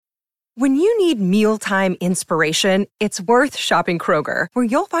When you need mealtime inspiration, it's worth shopping Kroger, where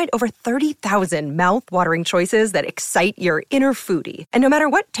you'll find over 30,000 mouth-watering choices that excite your inner foodie. And no matter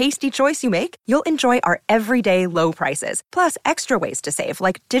what tasty choice you make, you'll enjoy our everyday low prices, plus extra ways to save,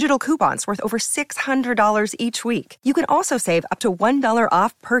 like digital coupons worth over $600 each week. You can also save up to $1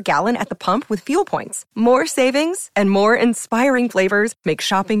 off per gallon at the pump with fuel points. More savings and more inspiring flavors make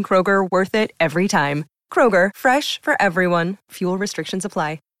shopping Kroger worth it every time. Kroger, fresh for everyone. Fuel restrictions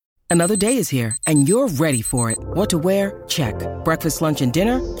apply. Another day is here, and you're ready for it. What to wear? Check. Breakfast, lunch, and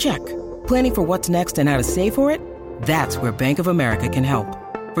dinner? Check. Planning for what's next and how to save for it? That's where Bank of America can help.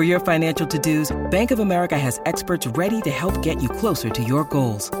 For your financial to-dos, Bank of America has experts ready to help get you closer to your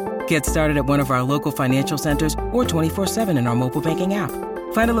goals. Get started at one of our local financial centers or 24/7 in our mobile banking app.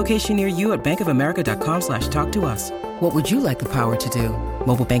 Find a location near you at bankofamerica.com/talktous. What would you like the power to do?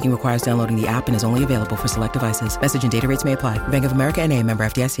 Mobile banking requires downloading the app and is only available for select devices. Message and data rates may apply. Bank of America NA, member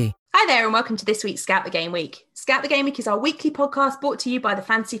FDIC. Hi there and welcome to this week's Scout the Game Week. Scout the Game Week is our weekly podcast brought to you by the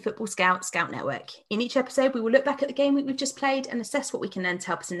Fantasy Football Scout Network. In each episode, we will look back at the game week we've just played and assess what we can learn to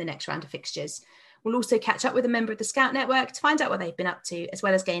help us in the next round of fixtures. We'll also catch up with a member of the Scout Network to find out what they've been up to, as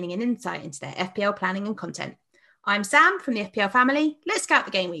well as gaining an insight into their FPL planning and content. I'm Sam from the FPL family. Let's Scout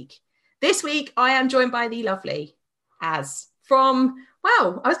the Game Week. This week, I am joined by the lovely Az from,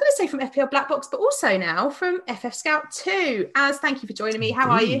 well, I was going to say from FPL Black Box, but also now from FF Scout 2. Az, thank you for joining me. How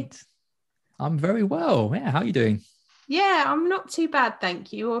are you? I'm very well. Yeah, how are you doing? Yeah, I'm not too bad,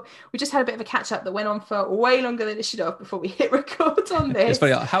 thank you. We just had a bit of a catch-up that went on for way longer than it should have before we hit record on this. It's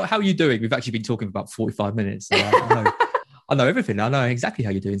funny. How are you doing? We've actually been talking for about 45 minutes. So I know everything. I know exactly how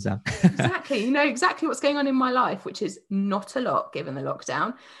you're doing, Sam. Exactly. You know exactly what's going on in my life, which is not a lot given the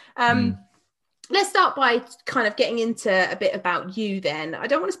lockdown. Let's start by kind of getting into a bit about you then. I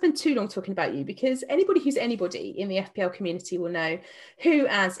don't want to spend too long talking about you because anybody who's anybody in the FPL community will know who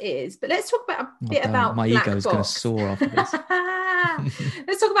Az is. But let's talk about a bit about my Black ego is Box. going to soar after this.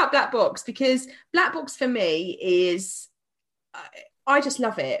 Let's talk about Black Box because Black Box for me is... I just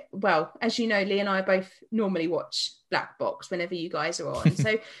love it. Well, as you know, Lee and I both normally watch Black Box whenever you guys are on. So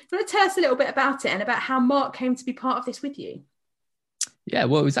you want to tell us a little bit about it and about how Mark came to be part of this with you? Yeah,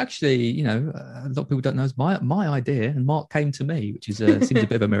 well, it was actually, a lot of people don't know, it's my idea, and Mark came to me, which is seems a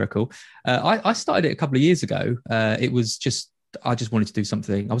bit of a miracle. I started it a couple of years ago. It was just, I just wanted to do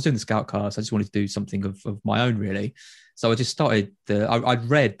something. I was doing the Scoutcast. I just wanted to do something of my own, really. So I just started, I'd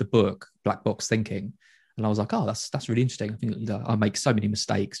read the book, Black Box Thinking, and I was like, oh, that's really interesting. I think I make so many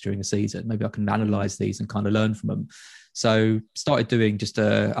mistakes during the season. Maybe I can analyze these and kind of learn from them. So started doing just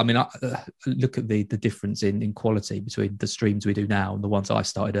I look at the difference in quality between the streams we do now and the ones I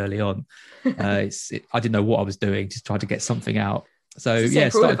started early on. I didn't know what I was doing, just tried to get something out. So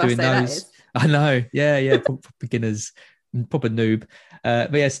started doing those. I know, yeah, beginners, proper noob.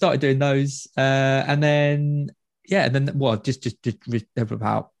 But yeah, started doing those, and then just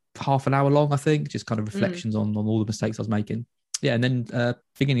about half an hour long, I think, just kind of reflections on all the mistakes I was making. Yeah, and then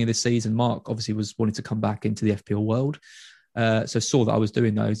beginning of this season, Mark obviously was wanting to come back into the FPL world. So saw that I was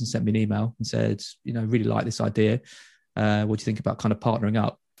doing those and sent me an email and said, really like this idea. What do you think about kind of partnering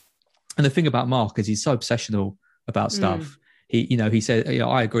up? And the thing about Mark is he's so obsessional about stuff. He said,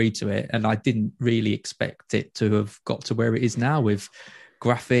 I agreed to it, and I didn't really expect it to have got to where it is now with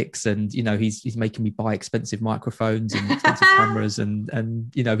graphics, and he's making me buy expensive microphones and expensive cameras,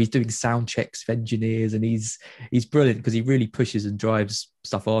 and he's doing sound checks for engineers, and he's brilliant because he really pushes and drives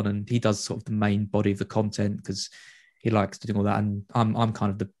stuff on, and he does sort of the main body of the content because he likes doing all that, and I'm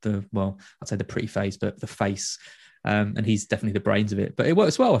kind of the I'd say the pretty face, but the face. And he's definitely the brains of it, but it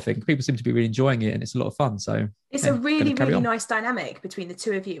works well. I think people seem to be really enjoying it, and it's a lot of fun. So it's a really nice dynamic between the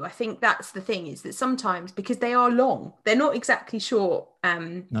two of you. I think that's the thing, is that sometimes, because they are long, they're not exactly short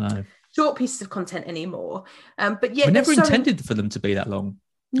short pieces of content anymore, but yet we never intended for them to be that long.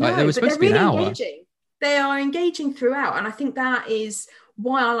 No, they were supposed to be an hour. Engaging. They are engaging throughout, and I think that is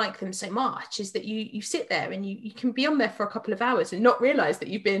why I like them so much, is that you sit there and you can be on there for a couple of hours and not realize that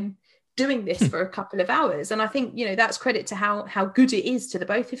you've been doing this for a couple of hours. And I think that's credit to how good it is to the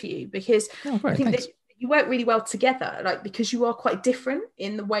both of you, because I think that you work really well together, like, because you are quite different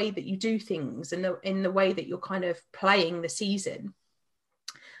in the way that you do things and in the way that you're kind of playing the season.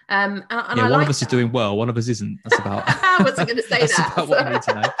 And I one of us is doing well, one of us isn't. That's about I wasn't going to say that's that. About what we need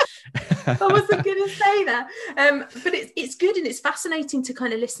to know. I wasn't going to say that, but it's good, and it's fascinating to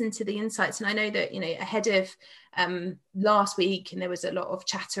kind of listen to the insights. And I know that ahead of last week, and there was a lot of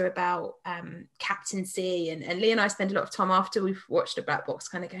chatter about captaincy, and Lee and I spend a lot of time after we've watched the Black Box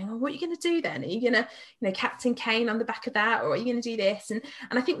kind of going, oh, what are you going to do then? Are you going to captain Kane on the back of that, or are you going to do this? And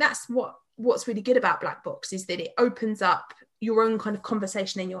I think that's what's really good about Black Box, is that it opens up your own kind of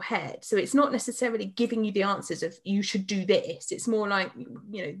conversation in your head. So it's not necessarily giving you the answers of you should do this. It's more like,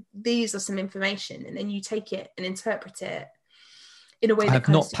 you know, these are some information, and then you take it and interpret it in a way. I have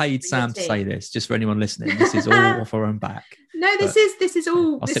not paid Sam to say this, just for anyone listening. This is all off our own back. No, this is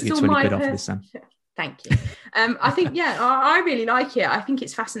all. I'll this set is you all 20 my quid off of this, Sam. Thank you. I think, I really like it. I think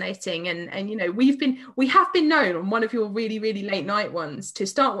it's fascinating. And, you know, we have been known on one of your really, really late night ones to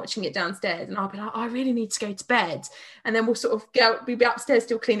start watching it downstairs. And I'll be like, I really need to go to bed. And then we'll sort of we'll be upstairs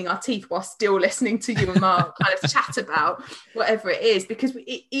still cleaning our teeth while still listening to you and Mark kind of chat about whatever it is, because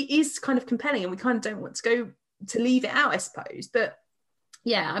it is kind of compelling and we kind of don't want to leave it out, I suppose. But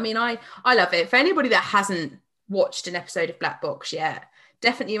yeah, I mean, I love it. For anybody that hasn't watched an episode of Black Box yet,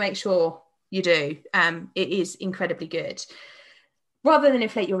 definitely make sure you do. It is incredibly good. Rather than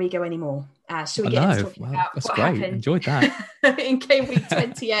inflate your ego anymore, shall we get into talking about that's what great. happened Enjoyed that. in game week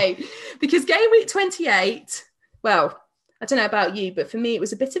 28? Because game week 28, well, I don't know about you, but for me, it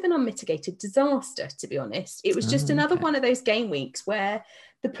was a bit of an unmitigated disaster, to be honest. It was just another one of those game weeks where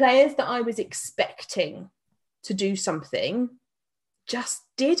the players that I was expecting to do something just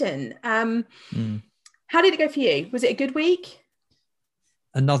didn't. How did it go for you? Was it a good week?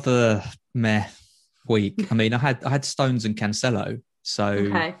 Another meh week. I mean, I had Stones and Cancelo,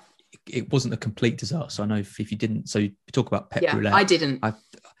 so it wasn't a complete disaster. I know if you didn't, so you talk about Pep Roulette. I didn't.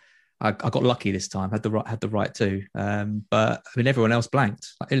 I got lucky this time. Had the right to. But I mean, everyone else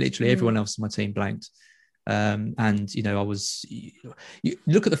blanked. Like, literally everyone else in my team blanked. And you know, you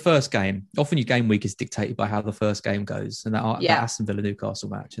look at the first game. Often your game week is dictated by how the first game goes, and that Aston Villa Newcastle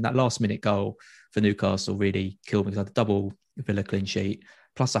match and that last minute goal for Newcastle really killed me because I had a double Villa clean sheet.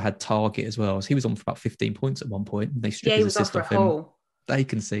 Plus, I had Target as well. So he was on for about 15 points at one point. And they stripped his assist off him. They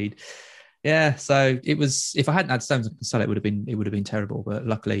concede. Yeah, so it was. If I hadn't had Stones and Cancelo, it would have been terrible. But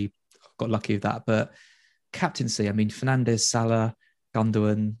luckily, I got lucky with that. But captaincy, I mean, Fernandes, Salah,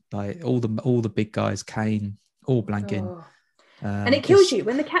 Gundogan, like all the big guys, Kane, all blanking. And it kills you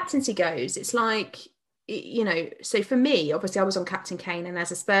when the captaincy goes. It's like, you know, so for me, obviously I was on Captain Kane, and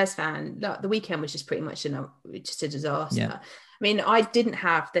as a Spurs fan, the weekend was just pretty much just a disaster. Yeah. I mean, I didn't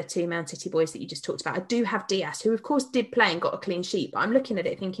have the two Man City boys that you just talked about. I do have Diaz, who of course did play and got a clean sheet, but I'm looking at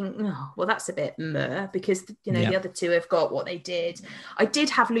it thinking, oh, well, that's a bit meh, because, you know, the other two have got what they did. I did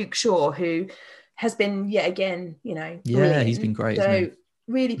have Luke Shaw, who has been yet again, you know, brilliant. He's been great. So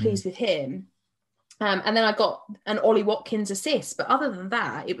really pleased with him. And then I got an Ollie Watkins assist, but other than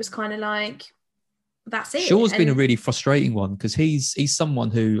that, it was kind of like, that's it. Shaw's been a really frustrating one because he's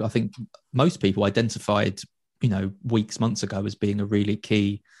someone who I think most people identified, you know, months ago as being a really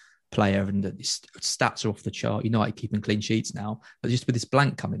key player, and his stats are off the chart. You know, like keeping clean sheets now, but just with this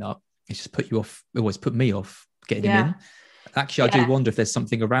blank coming up, it's just put you off. Always put me off getting him in. Actually, I do wonder if there's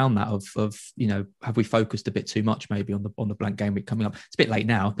something around that of you know, have we focused a bit too much maybe on the blank game week coming up? It's a bit late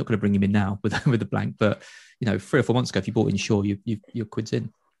now. Not going to bring him in now with the blank, but you know, 3 or 4 months ago, if you bought in Shaw, your quid's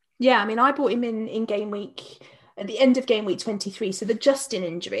in. Yeah, I mean, I bought him in game week at the end of game week 23. So the Justin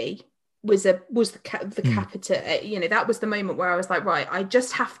injury was the capital. You know, that was the moment where I was like, right, I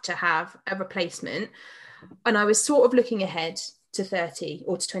just have to have a replacement, and I was sort of looking ahead to 30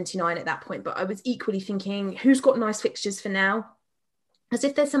 or to 29 at that point, but I was equally thinking, who's got nice fixtures for now? As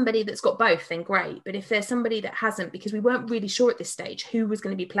if there's somebody that's got both, then great. But if there's somebody that hasn't, because we weren't really sure at this stage who was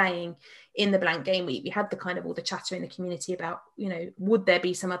going to be playing in the blank game week. We had the kind of all the chatter in the community about, you know, would there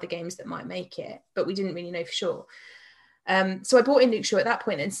be some other games that might make it? But we didn't really know for sure. So I bought in Luke Shaw at that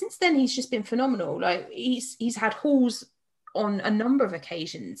point, and since then he's just been phenomenal. Like he's had hauls on a number of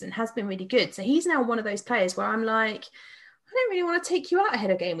occasions and has been really good. So he's now one of those players where I'm like, I don't really want to take you out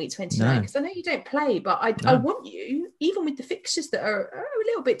ahead of game week 29 because I know you don't play, but I want you, even with the fixtures that are a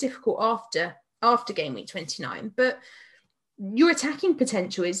little bit difficult after game week 29, but your attacking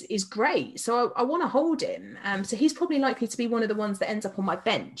potential is great. So I want to hold him. So he's probably likely to be one of the ones that ends up on my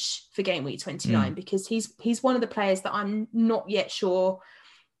bench for game week 29 because he's one of the players that I'm not yet sure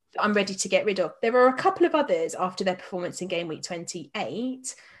that I'm ready to get rid of. There are a couple of others after their performance in game week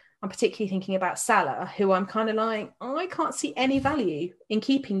 28. I'm particularly thinking about Salah, who I'm kind of like, I can't see any value in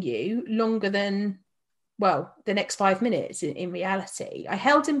keeping you longer than, well, the next 5 minutes in reality. I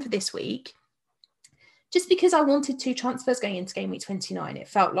held him for this week just because I wanted 2 transfers going into game week 29. It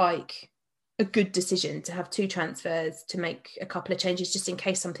felt like a good decision to have 2 transfers, to make a couple of changes just in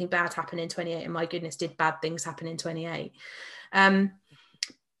case something bad happened in 28. And my goodness, did bad things happen in 28.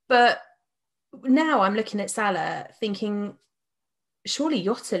 But now I'm looking at Salah thinking, surely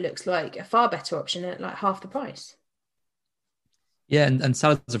Jota looks like a far better option at like half the price. Yeah, and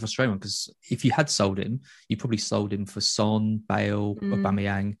Salah's a frustrating one because if you had sold him, you probably sold him for Son, Bale,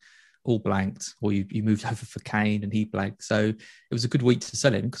 Aubameyang, all blanked, or you moved over for Kane and he blanked. So it was a good week to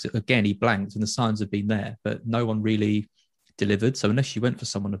sell him because, again, he blanked and the signs have been there, but no one really delivered. So unless you went for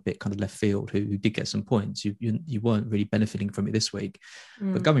someone a bit kind of left field who did get some points, you weren't really benefiting from it this week.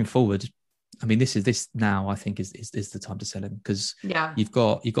 But going forward, I mean, this now I think is the time to sell him, because you've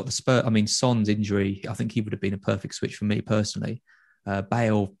got the Spurs. I mean, Son's injury, I think he would have been a perfect switch for me personally.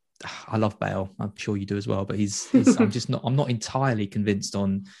 Bale, I love Bale. I'm sure you do as well, but he's I'm not entirely convinced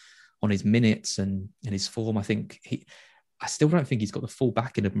on his minutes and his form. I still don't think he's got the full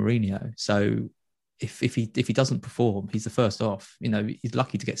backing of Mourinho. So if he doesn't perform, he's the first off. You know, he's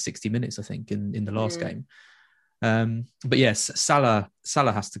lucky to get 60 minutes, I think, in the last game. But yes, Salah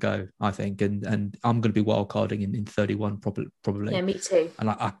has to go, I think, and I'm going to be wildcarding in 31 probably. Yeah, me too. And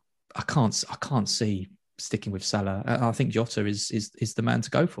I can't see sticking with Salah. I think Jota is the man to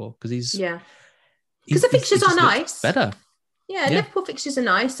go for, because because the fixtures are nice. Better. Yeah, Liverpool fixtures are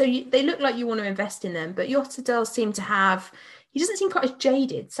nice, so they look like you want to invest in them. But Jota does seem to have. He doesn't seem quite as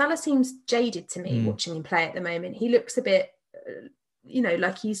jaded. Salah seems jaded to me watching him play at the moment. He looks a bit.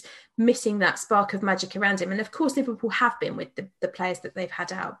 Like he's missing that spark of magic around him. And of course, Liverpool have been with the players that they've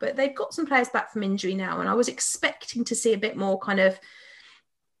had out, but they've got some players back from injury now. And I was expecting to see a bit more kind of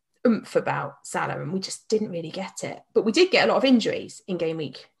oomph about Salah, and we just didn't really get it. But we did get a lot of injuries in game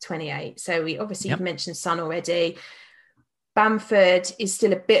week 28. So we obviously, you've mentioned Son already. Bamford is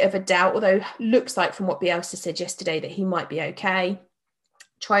still a bit of a doubt, although looks like from what Bielsa said yesterday that he might be okay.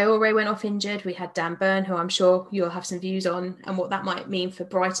 Traore went off injured. We had Dan Burn, who I'm sure you'll have some views on, and what that might mean for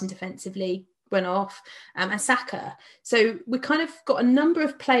Brighton defensively, went off, and Saka. So we kind of got a number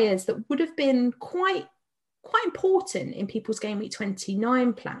of players that would have been quite important in people's game week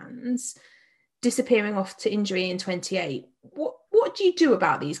 29 plans, disappearing off to injury in 28. What do you do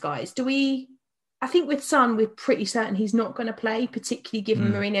about these guys? I think with Son, we're pretty certain he's not going to play, particularly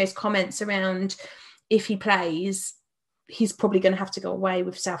given Mourinho's comments around if he plays, he's probably going to have to go away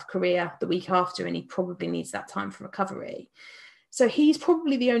with South Korea the week after, and he probably needs that time for recovery. So he's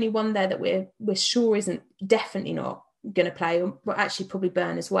probably the only one there that we're sure isn't definitely not going to play, or actually probably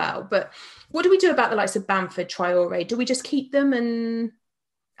Burn as well. But what do we do about the likes of Bamford, Traore? Do we just keep them and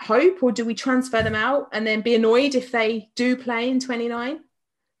hope, or do we transfer them out and then be annoyed if they do play in 29?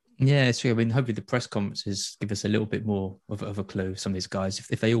 Yeah, it's true. I mean, hopefully the press conferences give us a little bit more of a clue. Some of these guys,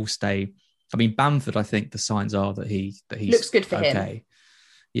 if they all stay. I mean, Bamford, I think the signs are that he's looks good for him.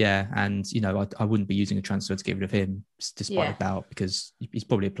 Yeah, and I wouldn't be using a transfer to get rid of him despite the doubt, because he's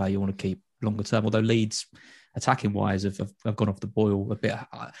probably a player you want to keep longer term. Although Leeds, attacking wise, have gone off the boil a bit,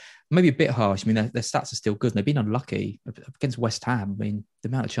 maybe a bit harsh. I mean, their stats are still good, and they've been unlucky against West Ham. I mean, the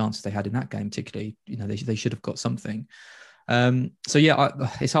amount of chances they had in that game, particularly, they should have got something. So yeah,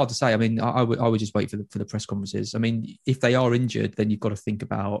 it's hard to say. I mean, I would just wait for the press conferences. I mean, if they are injured, then you've got to think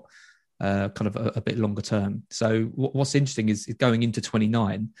about kind of a bit longer term. So what's interesting is going into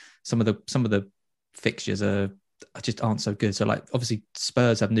 29, some of the fixtures just aren't so good. So like obviously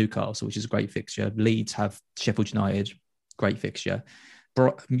Spurs have Newcastle, which is a great fixture. Leeds have Sheffield United, great fixture.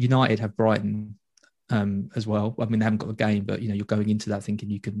 United have Brighton as well. I mean, they haven't got a game, but you're going into that thinking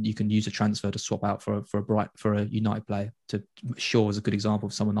you can use a transfer to swap out for a United player. Shaw is a good example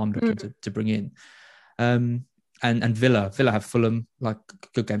of someone I'm looking to bring in. And Villa have Fulham, like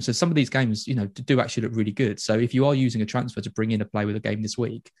good games. So some of these games, do actually look really good. So if you are using a transfer to bring in a player with a game this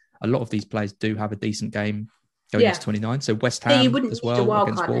week, a lot of these players do have a decent game going into 29. So West Ham you wouldn't as well use a wild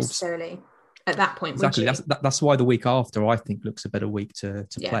against card Wolves necessarily at that point. Exactly. That's why the week after I think looks a better week to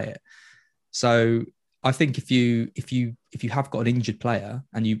play it. So I think if you have got an injured player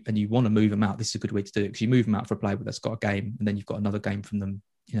and you want to move them out, this is a good way to do it, because you move them out for a player that's got a game, and then you've got another game from them,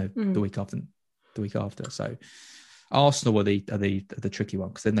 the week after. So Arsenal are the tricky one,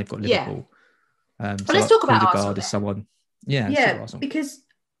 because then they've got Liverpool. So let's talk about Arsenal. Is someone, because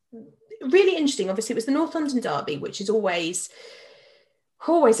really interesting. Obviously, it was the North London derby, which is always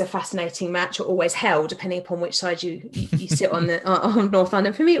a fascinating match, or always hell, depending upon which side you sit on on North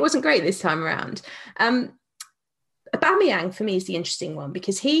London. For me, it wasn't great this time around. Aubameyang for me is the interesting one,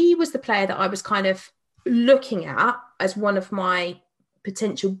 because he was the player that I was kind of looking at as one of my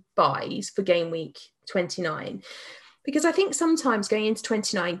potential buys for game week 29, because I think sometimes going into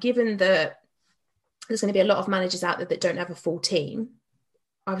 29, given that there's going to be a lot of managers out there that don't have a full team,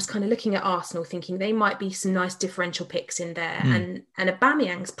 I was kind of looking at Arsenal thinking they might be some nice differential picks in there. And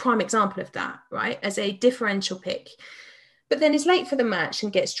Aubameyang's prime example of that, right? As a differential pick. But then is late for the match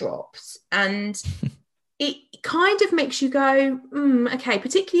and gets dropped. And it kind of makes you go, okay,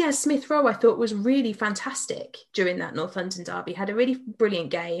 particularly as Smith Rowe, I thought was really fantastic during that North London derby, had a really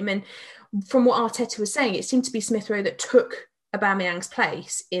brilliant game. And from what Arteta was saying, it seemed to be Smith Rowe that took Aubameyang's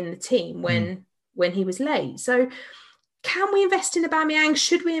place in the team when he was late. So can we invest in Aubameyang?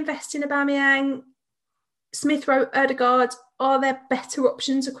 Should we invest in Aubameyang? Smith Rowe, Ødegaard, are there better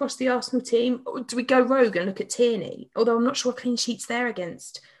options across the Arsenal team? Or do we go rogue and look at Tierney? Although I'm not sure clean sheet's there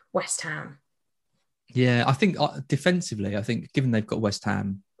against West Ham. Yeah, I think defensively, given they've got West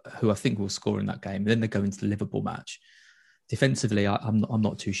Ham, who I think will score in that game, and then they go into the Liverpool match. Defensively, I'm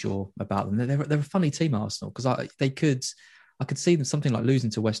not too sure about them. They're a funny team, Arsenal, because I could see them something like losing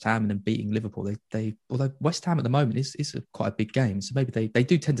to West Ham and then beating Liverpool. Although West Ham at the moment is quite a big game, so maybe they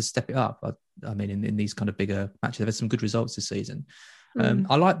do tend to step it up. I mean, in these kind of bigger matches, they've had some good results this season.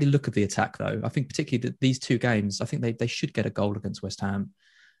 I like the look of the attack, though. I think particularly that these two games, I think they should get a goal against West Ham,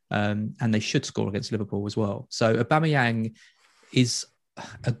 and they should score against Liverpool as well. So Aubameyang is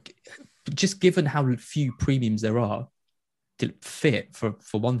just given how few premiums there are, fit for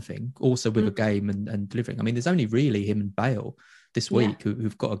one thing, also with a game and delivering. I mean, there's only really him and Bale this week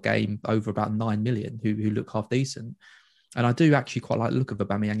who've got a game over about 9 million who look half decent. And I do actually quite like the look of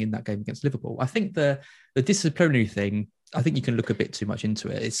Aubameyang in that game against Liverpool. I think the disciplinary thing, I think you can look a bit too much into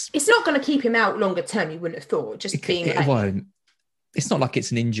it. It's not going to keep him out longer term, you wouldn't have thought. It won't. It's not like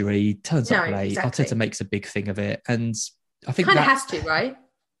it's an injury. He turns up late. Exactly. Arteta makes a big thing of it. And I think kind of has to, right?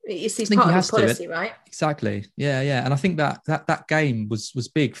 It's part of his policy, right? Exactly. Yeah. And I think that game was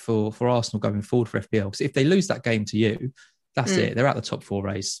big for Arsenal going forward for FPL. Because if they lose that game to you, that's it. They're out the top 4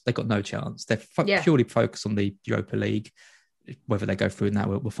 race. They've got no chance. They're purely focused on the Europa League. Whether they go through in that,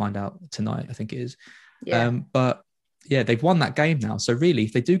 we'll find out tonight, I think it is. Yeah. But yeah, they've won that game now. So really,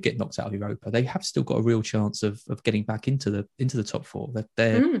 if they do get knocked out of Europa, they have still got a real chance of getting back into the top 4.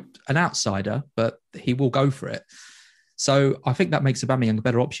 They're an outsider, but he will go for it. So I think that makes Aubameyang a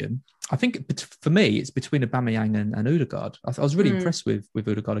better option. I think for me, it's between Aubameyang and Ødegaard. I was really impressed with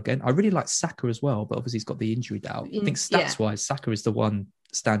Ødegaard again. I really like Saka as well, but obviously he's got the injury doubt. I think stats-wise, Saka is the one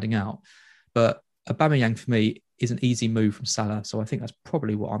standing out. But Aubameyang for me is an easy move from Salah, so I think that's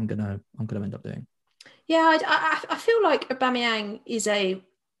probably what I'm gonna end up doing. Yeah, I feel like Aubameyang is a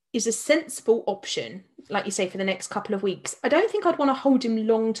sensible option, like you say, for the next couple of weeks. I don't think I'd want to hold him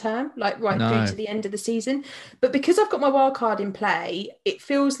long term, through to the end of the season. But because I've got my wild card in play, it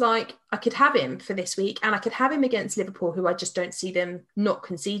feels like I could have him for this week, and I could have him against Liverpool, who I just don't see them not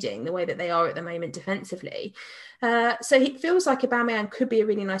conceding the way that they are at the moment defensively. So it feels like Aubameyang could be a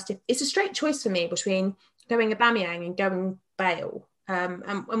really nice it's a straight choice for me between going Aubameyang and going Bale.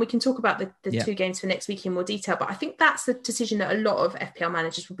 And we can talk about the 2 games for next week in more detail, but I think that's the decision that a lot of FPL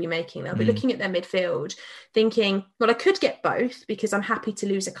managers will be making. They'll be looking at their midfield thinking, well, I could get both because I'm happy to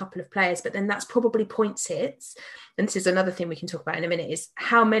lose a couple of players, but then that's probably points hits. And this is another thing we can talk about in a minute, is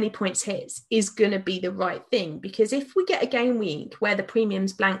how many points hits is going to be the right thing. Because if we get a game week where the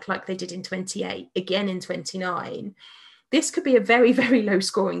premiums blank like they did in 28, again in 29, this could be a very, very low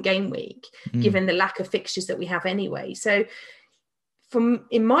scoring game week, given the lack of fixtures that we have anyway. So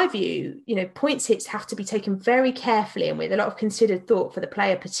in my view, points hits have to be taken very carefully and with a lot of considered thought for the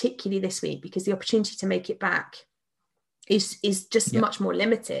player, particularly this week, because the opportunity to make it back is just much more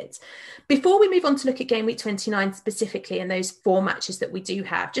limited. Before we move on to look at game week 29 specifically and those 4 matches that we do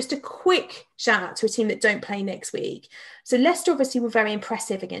have, just a quick shout out to a team that don't play next week. So Leicester obviously were very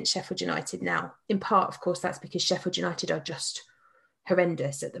impressive against Sheffield United. Now, in part, of course, that's because Sheffield United are just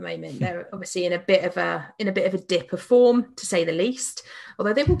horrendous at the moment. They're obviously in a bit of a dip of form, to say the least,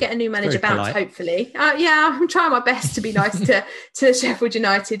 although they will get a new manager bounce, hopefully. I'm trying my best to be nice to Sheffield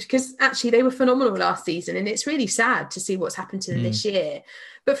United, because actually they were phenomenal last season, and it's really sad to see what's happened to them this year.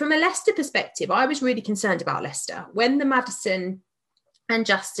 But from a Leicester perspective, I was really concerned about Leicester when the Maddison and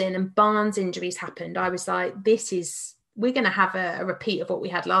Justin and Barnes injuries happened. I was like, we're going to have a repeat of what we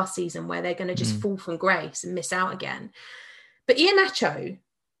had last season, where they're going to just fall from grace and miss out again. But Iheanacho,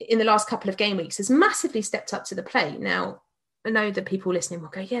 in the last couple of game weeks, has massively stepped up to the plate. Now, I know that people listening will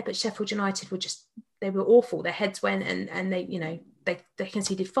go, yeah, but Sheffield United they were awful. Their heads went and they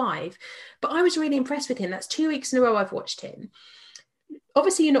conceded 5. But I was really impressed with him. That's 2 weeks in a row I've watched him.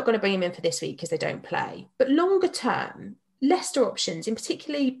 Obviously, you're not going to bring him in for this week because they don't play. But longer term, Leicester options, in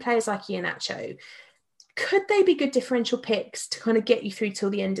particularly players like Iheanacho, could they be good differential picks to kind of get you through till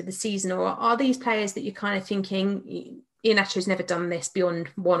the end of the season? Or are these players that you're kind of thinking, Iheanacho's never done this beyond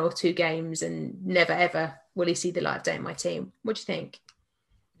 1 or 2 games and never, ever will he see the light of day in my team? What do you think?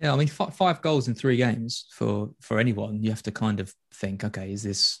 Yeah, I mean, 5 goals in 3 games for anyone, you have to kind of think, okay, is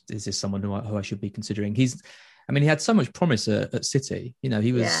this someone who I should be considering? He had so much promise at City.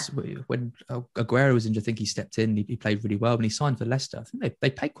 He was, when Aguero was injured, I think he stepped in, he played really well, and he signed for Leicester. I think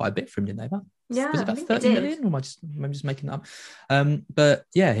they paid quite a bit for him, didn't they? About Yeah, was it about 30 million, or am I just making that up? But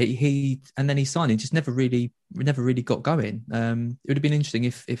yeah, he and then he signed. He just never really got going. It would have been interesting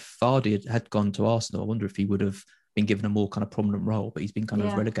if Vardy had gone to Arsenal. I wonder if he would have been given a more kind of prominent role, but he's been kind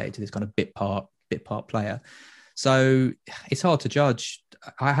of relegated to this kind of bit part player. So it's hard to judge.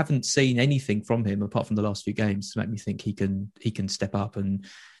 I haven't seen anything from him apart from the last few games to make me think he can step up and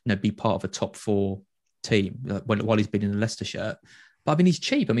be part of a top 4 team while he's been in the Leicester shirt. But I mean, he's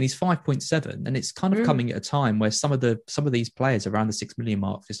cheap. I mean, he's 5.7, and it's kind of coming at a time where some of these players around the 6 million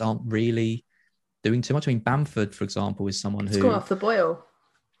mark just aren't really doing too much. I mean, Bamford, for example, is someone who's gone off the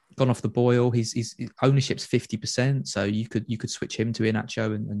boil. His ownership's 50%, so you could switch him to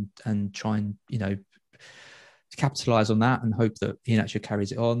Iheanacho and try and capitalize on that and hope that Iheanacho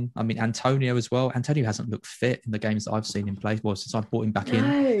carries it on. I mean, Antonio as well. Antonio hasn't looked fit in the games that I've seen him play. Well, since I brought him back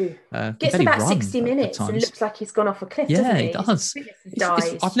in, gets about 60 minutes and looks like he's gone off a cliff. Yeah, doesn't he? He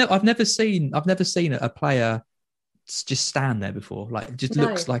does. I've never seen a player just stand there before. Like, just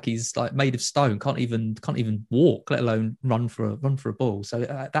looks like he's like made of stone. Can't even walk, let alone run for a ball. So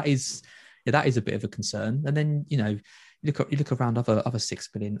that is a bit of a concern. And then you look around other 6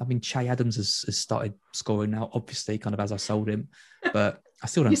 million. I mean, Che Adams has started scoring now, obviously, kind of as I sold him, but I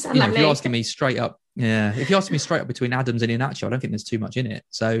still don't. If you're asking me straight up, between Adams and Iheanacho, I don't think there's too much in it.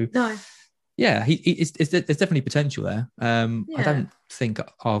 So no. Yeah, there's definitely potential there. I don't think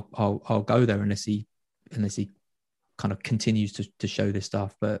I'll go there unless he kind of continues to show this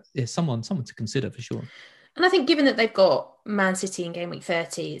stuff. But it's someone to consider for sure. And I think given that they've got Man City in game week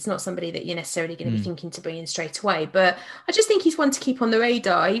 30, it's not somebody that you're necessarily going to be thinking to bring in straight away. But I just think he's one to keep on the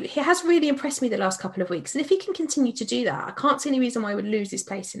radar. He has really impressed me the last couple of weeks. And if he can continue to do that, I can't see any reason why he would lose his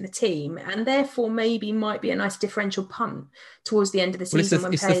place in the team. And therefore maybe might be a nice differential punt towards the end of the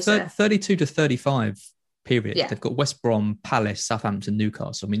season. It's the 32 to 35 period. Yeah. They've got West Brom, Palace, Southampton,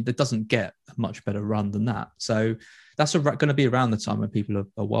 Newcastle. I mean, it doesn't get a much better run than that. So that's going to be around the time when people are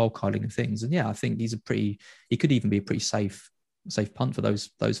wildcarding and things. And yeah, I think he could even be a pretty safe punt for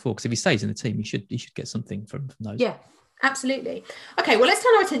those 4. Because if he stays in the team, he should get something from those. Yeah, absolutely. Okay, well, let's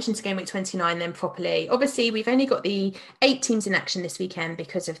turn our attention to game week 29 then properly. Obviously, we've only got the 8 teams in action this weekend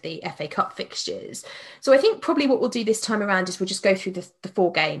because of the FA Cup fixtures. So I think probably what we'll do this time around is we'll just go through the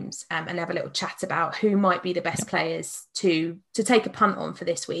 4 games and have a little chat about who might be the best players to take a punt on for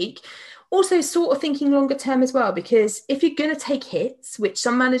this week. Also sort of thinking longer term as well, because if you're going to take hits, which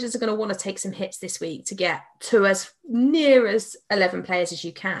some managers are going to want to take some hits this week to get to as near as 11 players as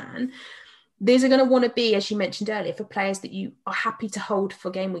you can, these are going to want to be, as you mentioned earlier, for players that you are happy to hold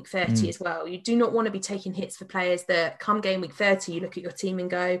for game week 30 as well. You do not want to be taking hits for players that come game week 30, you look at your team and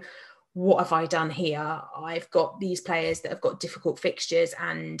go, what have I done here? I've got these players that have got difficult fixtures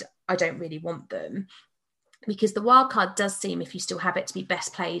and I don't really want them. Because the wildcard does seem, if you still have it, to be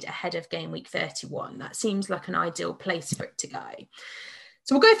best played ahead of game week 31. That seems like an ideal place for it to go.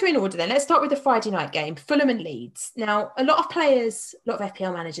 So we'll go through in order then. Let's start with the Friday night game, Fulham and Leeds. Now, a lot of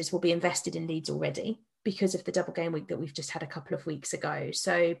FPL managers will be invested in Leeds already because of the double game week that we've just had a couple of weeks ago.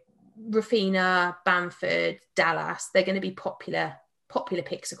 So Raphinha, Bamford, Dallas, they're going to be popular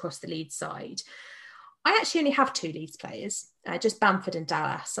picks across the Leeds side. I actually only have 2 Leeds players, just Bamford and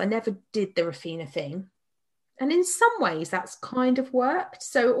Dallas. I never did the Raphinha thing. And in some ways, that's kind of worked.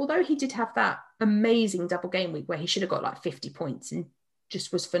 So although he did have that amazing double game week where he should have got like 50 points and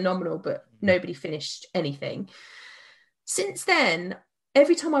just was phenomenal, but nobody finished anything. Since then,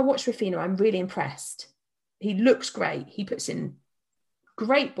 every time I watch Raphinha, I'm really impressed. He looks great. He puts in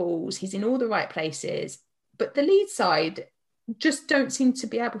great balls. He's in all the right places. But the Leeds side just don't seem to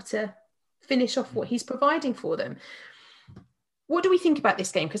be able to finish off what he's providing for them. What do we think about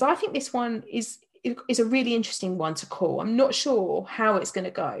this game? Because I think this one is a really interesting one to call. I'm not sure how it's going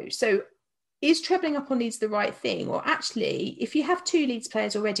to go. So is trebling up on Leeds the right thing? Or actually, if you have 2 Leeds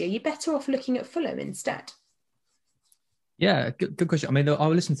players already, are you better off looking at Fulham instead? Yeah, good question. I mean, I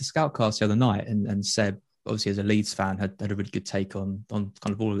listened to Scoutcast the other night and Seb, obviously as a Leeds fan, had a really good take on kind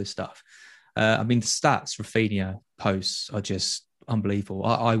of all of this stuff. I mean, the stats Raphinha posts are just unbelievable.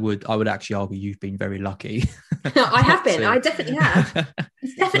 I would actually argue you've been very lucky. I have been. I definitely have.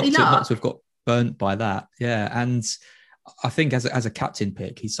 It's definitely not to have got burnt by that. Yeah. And I think as a captain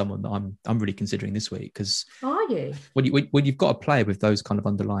pick, he's someone that I'm really considering this week because are you when you've got a player with those kind of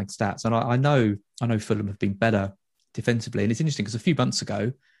underlying stats, and I know Fulham have been better defensively, and it's interesting because a few months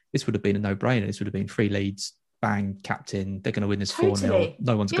ago this would have been a no-brainer. This would have been 3 Leeds, bang, captain, they're going to win this 4-0.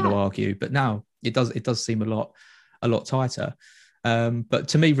 No one's going to argue. But now it does seem a lot tighter. But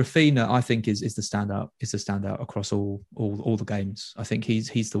to me, Raphinha, I think is the standout across all the games. I think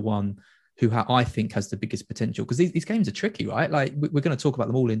he's the one I think has the biggest potential, because these games are tricky, right? Like we're going to talk about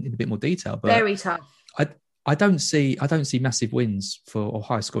them all in a bit more detail, but very tough. I don't see massive wins or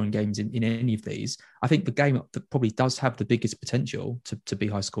high scoring games in any of these. I think the game that probably does have the biggest potential to be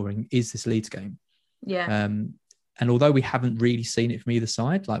high scoring is this Leeds game. Yeah. And although we haven't really seen it from either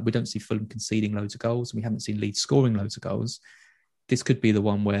side, like we don't see Fulham conceding loads of goals and we haven't seen Leeds scoring loads of goals, this could be the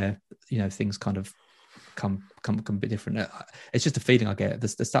one where, things kind of come a bit different. It's just a feeling I get. The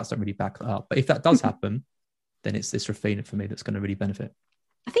stats don't really back that up. But if that does happen, then it's this Raphinha for me that's going to really benefit.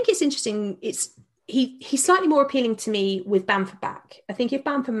 I think it's interesting. He's slightly more appealing to me with Bamford back. I think if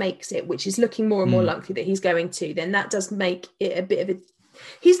Bamford makes it, which is looking more and more likely that he's going to, then that does make it a bit of a...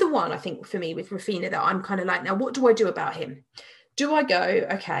 He's the one, I think, for me with Raphinha that I'm kind of like, now what do I do about him? Do I go,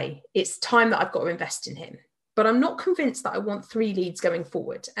 okay, it's time that I've got to invest in him? But I'm not convinced that I want 3 Leeds going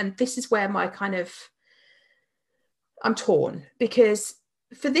forward. And this is where I'm torn, because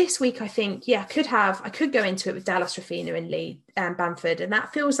for this week, I think, I could go into it with Dallas, Raphinha and Leeds and Bamford. And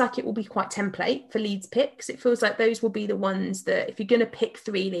that feels like it will be quite template for Leeds picks. It feels like those will be the ones that if you're going to pick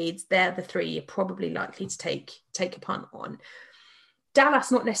 3 Leeds, they're the 3 you're probably likely to take a punt on.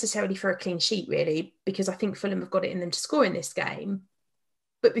 Dallas, not necessarily for a clean sheet, really, because I think Fulham have got it in them to score in this game,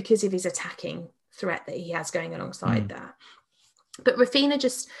 but because of his attacking threat that he has going alongside that. But Raphinha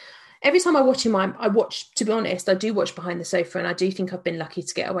just... Every time I watch him, I watch, to be honest, I do watch behind the sofa, and I do think I've been lucky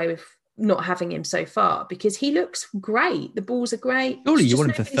to get away with not having him so far, because he looks great. The balls are great. Surely you want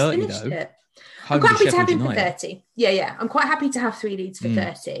him for 30 though. I'm quite happy to have him for 30. Yeah. I'm quite happy to have 3 Leeds for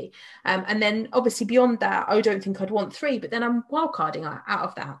 30. And then obviously beyond that, I don't think I'd want 3, but then I'm wildcarding out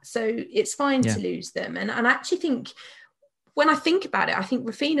of that. So it's fine to lose them. And I actually think, when I think about it, I think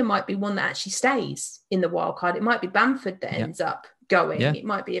Raphinha might be one that actually stays in the wildcard. It might be Bamford that ends up going. It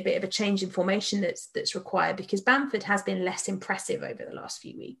might be a bit of a change in formation that's required, because Bamford has been less impressive over the last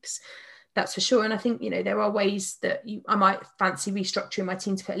few weeks. That's for sure. And I think, there are ways that I might fancy restructuring my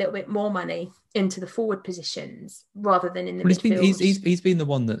team to put a little bit more money into the forward positions rather than in the midfield. He's been the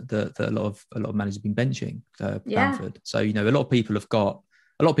one that a lot of managers have been benching, Bamford. So, a lot of people have got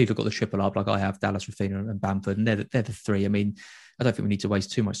the triple up, like I have, Dallas, Raphinha and Bamford, and they're the 3. I mean, I don't think we need to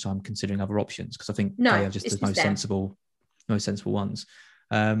waste too much time considering other options, because I think they are just the most sensible ones.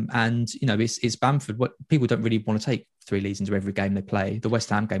 It's Bamford. What people don't really want to take 3 Leeds into every game they play. The West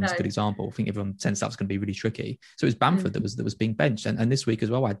Ham game is a good example. I think everyone sensed that was going to be really tricky. So it was Bamford that was being benched, and this week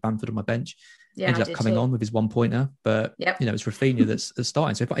as well, I had Bamford on my bench. Ended up coming on with his 1-pointer, but it's Raphinha that's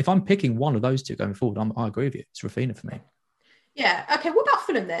starting. So if I'm picking one of those two going forward, I agree with you. It's Raphinha for me. Yeah. Okay. What about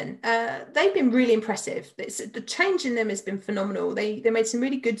Fulham then? They've been really impressive. The change in them has been phenomenal. They made some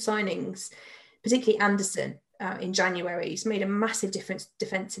really good signings, particularly Anderson in January. He's made a massive difference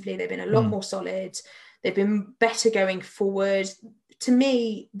defensively. They've been a lot more solid. They've been better going forward. To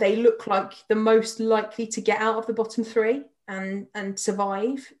me, they look like the most likely to get out of the bottom 3 and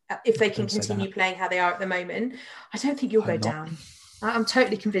survive if they can continue playing how they are at the moment. I don't think you'll go down. I'm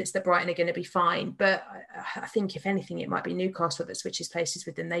totally convinced that Brighton are going to be fine, but I think if anything, it might be Newcastle that switches places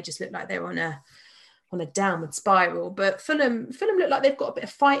with them. They just look like they're on a downward spiral. But Fulham look like they've got a bit of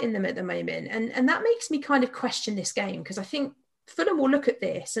fight in them at the moment, and that makes me kind of question this game, because I think Fulham will look at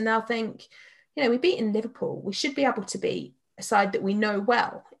this and they'll think, we've beaten Liverpool. We should be able to beat a side that we know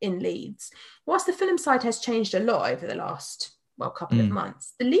well in Leeds. Whilst the Fulham side has changed a lot over the last couple of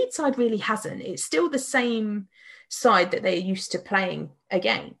months, the Leeds side really hasn't. It's still the same side that they're used to playing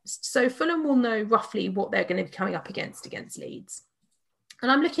against. So Fulham will know roughly what they're going to be coming up against Leeds. And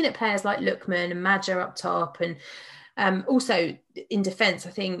I'm looking at players like Lookman and Madger up top, and also in defence, I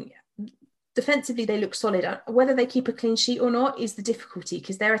think defensively they look solid. Whether they keep a clean sheet or not is the difficulty,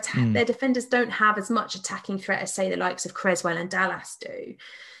 because their defenders don't have as much attacking threat as, say, the likes of Creswell and Dallas do.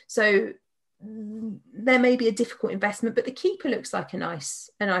 So there may be a difficult investment, but the keeper looks like a nice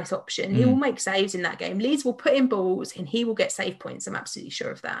option. He will make saves in that game. Leeds will put in balls and he will get save points. I'm absolutely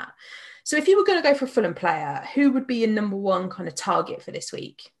sure of that. So if you were going to go for a Fulham player, who would be your number one kind of target for this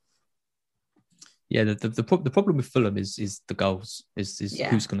week? Yeah, the problem with Fulham is the goals, is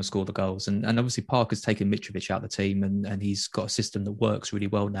who's going to score the goals. And obviously Parker's taken Mitrovic out of the team, and he's got a system that works really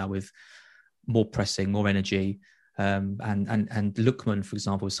well now with more pressing, more energy. And Lookman, for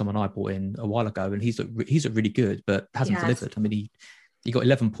example, is someone I brought in a while ago, and he's looked really good, but hasn't delivered. I mean, he got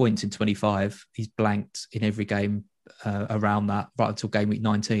 11 points in 25. He's blanked in every game around that, right until game week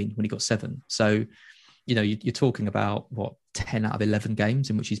 19 when he got 7. So, you're talking about 10 out of 11 games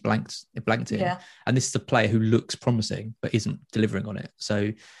in which he's blanked in. Yeah. And this is a player who looks promising but isn't delivering on it.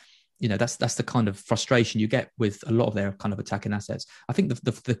 So, that's the kind of frustration you get with a lot of their kind of attacking assets. I think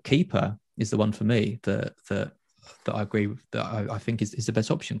the keeper is the one for me that that I agree with, that I think is the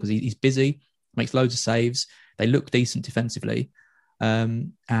best option, because he's busy, makes loads of saves. They look decent defensively.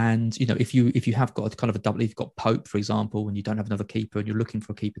 And if you have got kind of a double, if you've got Pope, for example, and you don't have another keeper and you're looking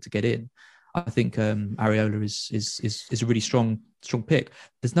for a keeper to get in, I think Areola is a really strong pick.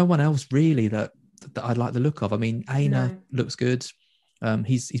 There's no one else really that I'd like the look of. I mean, Aina looks good.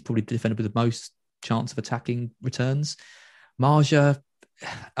 He's probably the defender with the most chance of attacking returns. Marja,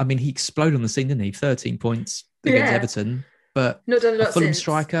 I mean, he exploded on the scene, didn't he? 13 points against Everton, but not done a lot a Fulham since.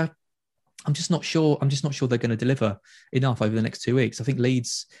 striker, I'm just not sure they're going to deliver enough over the next 2 weeks. I think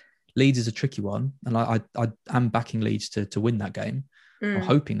Leeds is a tricky one, and I am backing Leeds to win that game. I'm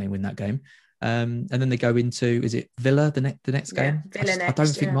hoping they win that game. And then they go into, is it Villa the next game? Villa next, I don't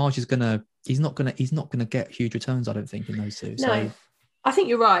think Marge is gonna. He's not gonna get huge returns, I don't think, in those two. No, so I think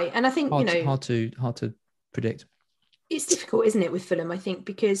you're right, and I think hard to predict. It's difficult, isn't it, with Fulham? I think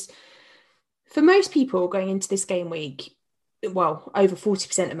because for most people going into this game week, well, over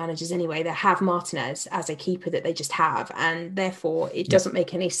 40% of managers anyway, they have Martinez as a keeper that they just have, and therefore it doesn't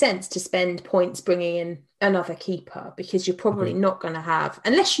make any sense to spend points bringing in another keeper, because you're probably not going to have,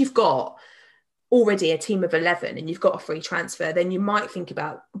 unless you've got already a team of 11 and you've got a free transfer, then you might think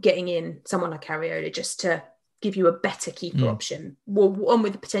about getting in someone like Areola just to give you a better keeper option, one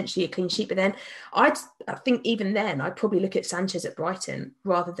with potentially a clean sheet. But then I think even then I'd probably look at Sanchez at Brighton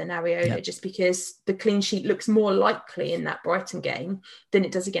rather than Areola, just because the clean sheet looks more likely in that Brighton game than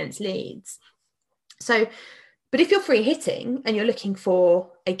it does against Leeds. So, but if you're free hitting and you're looking for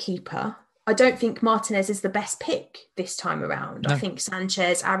a keeper, I don't think Martinez is the best pick this time around. No. I think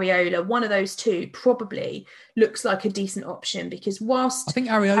Sanchez, Areola, one of those two probably looks like a decent option, because whilst I think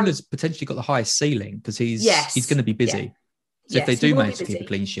Areola's potentially got the highest ceiling, because he's going to be busy. So if they do manage to keep a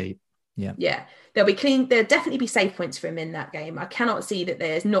clean sheet, there'll definitely be save points for him in that game. I cannot see that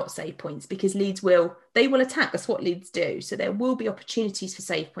there's not save points, because Leeds will attack. That's what Leeds do. So there will be opportunities for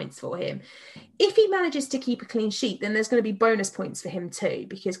save points for him. If he manages to keep a clean sheet, then there's going to be bonus points for him too,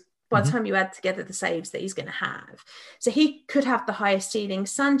 because by the time you add together the saves that he's going to have. So he could have the highest ceiling.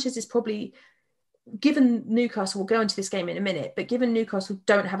 Sanchez is probably, given Newcastle, we'll go into this game in a minute, but given Newcastle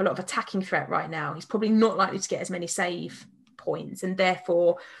don't have a lot of attacking threat right now, he's probably not likely to get as many save points. And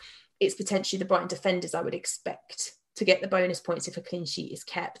therefore, it's potentially the Brighton defenders I would expect to get the bonus points if a clean sheet is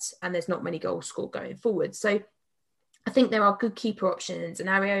kept and there's not many goals scored going forward. So I think there are good keeper options, and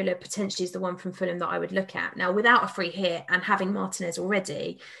Areola potentially is the one from Fulham that I would look at. Now, without a free hit and having Martinez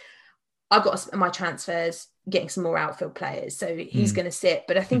already, I've got my transfers getting some more outfield players, so he's going to sit.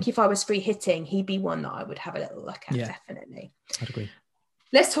 But I think if I was free hitting, he'd be one that I would have a little look at, definitely. I'd agree.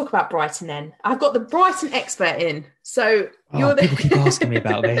 Let's talk about Brighton then. I've got the Brighton expert in. So people keep asking me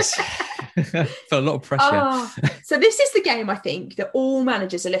about this. Felt a lot of pressure. So this is the game, I think, that all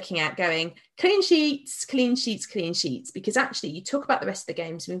managers are looking at going, clean sheets, clean sheets, clean sheets. Because actually, you talk about the rest of the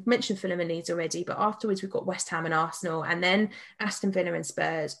games. We've mentioned Fulham and Leeds already, but afterwards we've got West Ham and Arsenal, and then Aston Villa and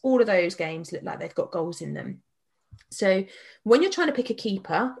Spurs. All of those games look like they've got goals in them. So when you're trying to pick a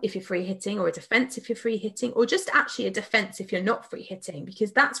keeper, if you're free hitting, or a defence if you're free hitting, or just actually a defence if you're not free hitting,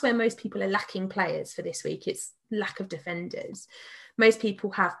 because that's where most people are lacking players for this week. It's lack of defenders. Most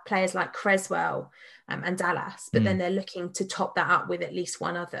people have players like Creswell and Dallas, but then they're looking to top that up with at least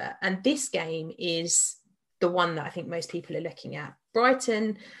one other. And this game is the one that I think most people are looking at.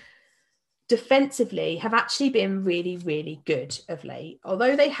 Brighton defensively have actually been really, really good of late.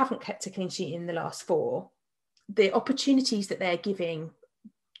 Although they haven't kept a clean sheet in the last 4, the opportunities that they're giving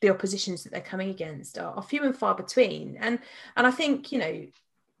the oppositions that they're coming against are few and far between. And I think,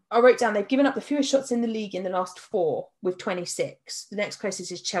 I wrote down they've given up the fewest shots in the league in the last 4 with 26. The next closest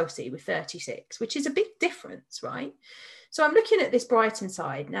is Chelsea with 36, which is a big difference, right? So I'm looking at this Brighton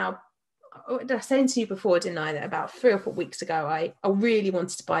side. Now, I was saying to you before, didn't I, that about 3 or 4 weeks ago, I really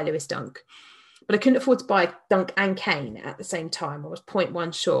wanted to buy Lewis Dunk, but I couldn't afford to buy Dunk and Kane at the same time. I was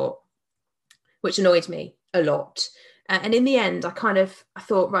 0.1 short, which annoyed me a lot. And in the end, I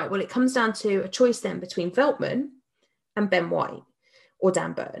thought, right, well, it comes down to a choice then between Veltman and Ben White or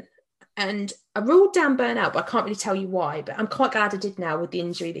Dan Burn. And I ruled Dan Burn out, but I can't really tell you why, but I'm quite glad I did now with the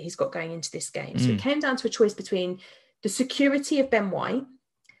injury that he's got going into this game. So it came down to a choice between the security of Ben White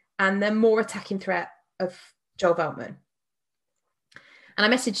and the more attacking threat of Joel Veltman.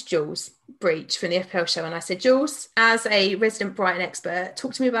 And I messaged Jules Breach from the FPL show, and I said, Jules, as a resident Brighton expert,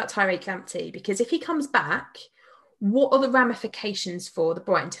 talk to me about Tariq Lamptey, because if he comes back, what are the ramifications for the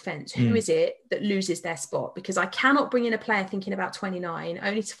Brighton defence? Who is it that loses their spot? Because I cannot bring in a player thinking about 29,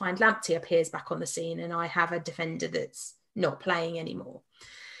 only to find Lamptey appears back on the scene and I have a defender that's not playing anymore.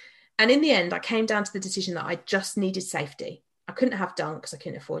 And in the end, I came down to the decision that I just needed safety. I couldn't have Dunk because I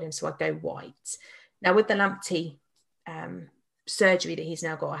couldn't afford him, so I'd go White. Now, with the Lamptey surgery that he's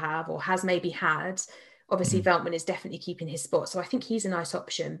now got to have, or has maybe had, obviously Veltman is definitely keeping his spot. So I think he's a nice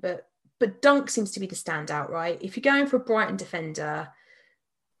option. But Dunk seems to be the standout, right? If you're going for a Brighton defender,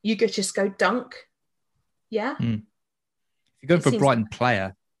 you could just go Dunk. Yeah? If you're going for a Brighton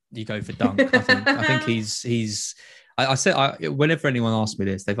player, you go for Dunk. I think he's. I said whenever anyone asks me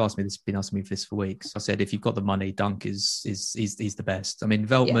this, they've asked me this, been asking me for this for weeks. I said if you've got the money, Dunk is he's the best. I mean,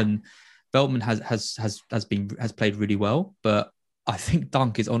 Veltman has played really well, but I think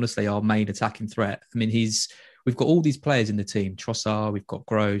Dunk is honestly our main attacking threat. I mean, we've got all these players in the team. Trossard, we've got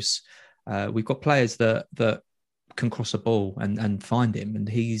Gross, we've got players that can cross a ball and find him, and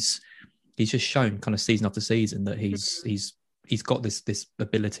he's just shown kind of season after season that he's got this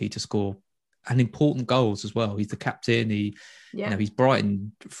ability to score and important goals as well. He's the captain. He's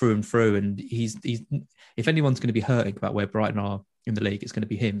Brighton through and through, and he's if anyone's going to be hurting about where Brighton are in the league, it's going to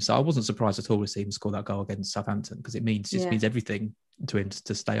be him. So I wasn't surprised at all to see him score that goal against Southampton, because it means everything to him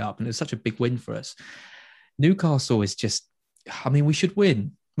to stay up, and it's such a big win for us. Newcastle is just, I mean, we should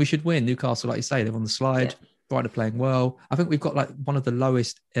win. Newcastle, like you say, they're on the slide. Yeah. Brighton are playing well. I think we've got like one of the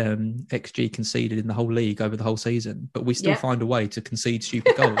lowest XG conceded in the whole league over the whole season, but we still find a way to concede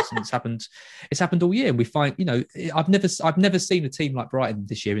stupid goals. And it's happened all year. And we find, I've never seen a team like Brighton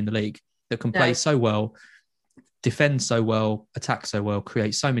this year in the league that can play so well, defend so well, attack so well,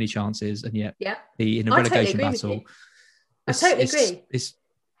 create so many chances, and yet be in a relegation battle. I totally agree.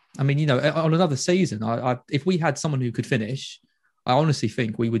 I mean, on another season, if we had someone who could finish, I honestly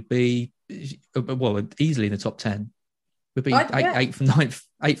think we would be, easily in the top 10. We'd be eighth,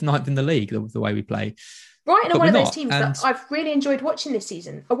 ninth in the league, the way we play. Brighton are one of those teams that I've really enjoyed watching this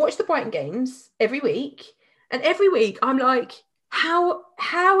season. I watch the Brighton games every week, and every week I'm like, how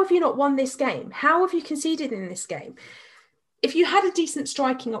have you not won this game? How have you conceded in this game? If you had a decent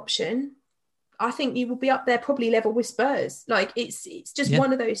striking option, I think you will be up there probably level with Spurs. Like it's just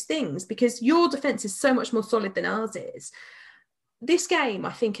one of those things, because your defence is so much more solid than ours is. This game,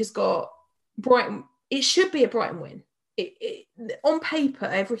 I think, has got Brighton. It should be a Brighton win. On paper,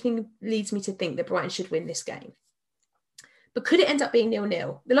 everything leads me to think that Brighton should win this game. But could it end up being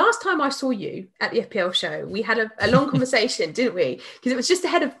 0-0? The last time I saw you at the FPL show, we had a long conversation, didn't we? Because it was just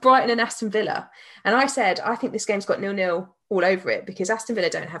ahead of Brighton and Aston Villa. And I said, I think this game's got 0-0 all over it, because Aston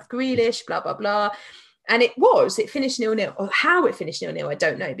Villa don't have Grealish, blah, blah, blah. And it finished 0-0. Or how it finished 0-0, I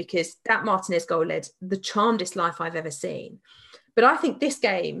don't know, because that Martinez goal led the charmedest life I've ever seen. But I think this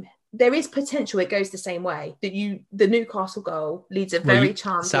game, there is potential it goes the same way. The Newcastle goal leads a very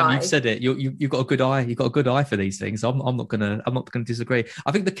charmed Sam, life. you've said it. You've got a good eye. You've got a good eye for these things. I'm not gonna disagree.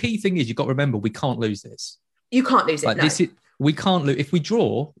 I think the key thing is you've got to remember we can't lose this. You can't lose it. No. We can't lose. If we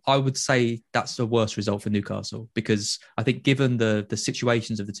draw, I would say that's the worst result for Newcastle, because I think given the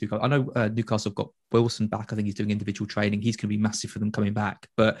situations of the two, I know Newcastle have got Wilson back. I think he's doing individual training. He's going to be massive for them coming back.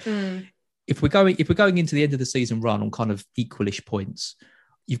 But if we're going into the end of the season run on kind of equalish points,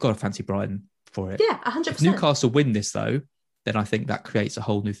 you've got to fancy Brighton for it. Yeah, 100%. If Newcastle win this though, then I think that creates a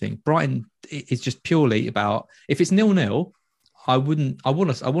whole new thing. Brighton is just purely about, if it's 0-0, I want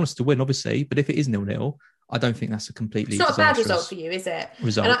us to win, obviously, but if it is 0-0, I don't think that's a completely. It's not a bad result for you, is it?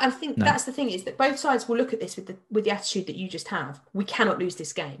 Result. And I think that's the thing, is that both sides will look at this with the attitude that you just have. We cannot lose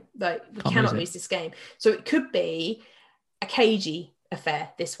this game. Like we cannot lose this game. So it could be a cagey affair,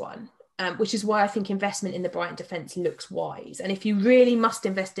 this one. Which is why I think investment in the Brighton defence looks wise. And if you really must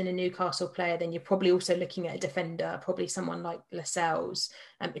invest in a Newcastle player, then you're probably also looking at a defender, probably someone like Lascelles,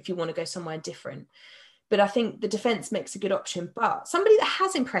 if you want to go somewhere different. But I think the defence makes a good option. But somebody that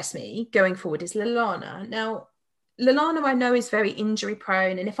has impressed me going forward is Lallana. Now, Lallana I know is very injury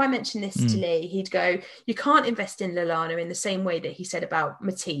prone. And if I mention this to Lee, he'd go, you can't invest in Lallana in the same way that he said about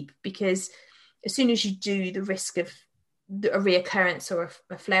Matip, because as soon as you do, the risk of a reoccurrence or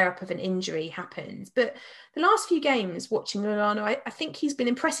a flare-up of an injury happens. But the last few games watching Lallana, I think he's been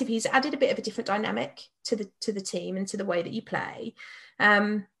impressive. He's added a bit of a different dynamic to the team and to the way that you play.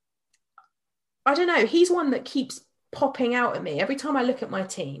 I don't know. He's one that keeps popping out at me every time I look at my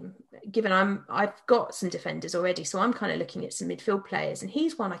team, given I've got some defenders already, so I'm kind of looking at some midfield players, and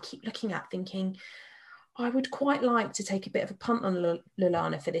he's one I keep looking at thinking, I would quite like to take a bit of a punt on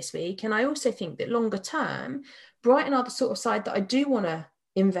Lallana for this week. And I also think that longer term, Brighton are the sort of side that I do want to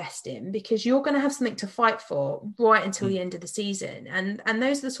invest in, because you're going to have something to fight for right until the end of the season. And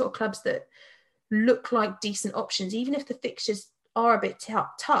those are the sort of clubs that look like decent options, even if the fixtures are a bit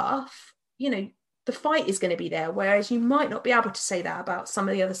tough, the fight is going to be there. Whereas you might not be able to say that about some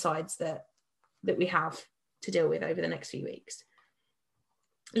of the other sides that we have to deal with over the next few weeks.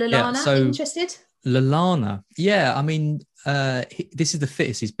 Lallana, interested? Lallana, yeah. I mean, this is the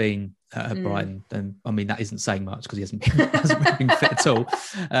fittest he's been at Brighton. And I mean, that isn't saying much because he hasn't really been fit at all.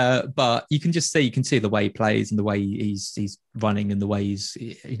 But you can see the way he plays and the way he's running and the way he's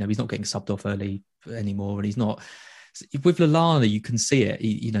not getting subbed off early anymore. And he's not. With Lallana, you can see it.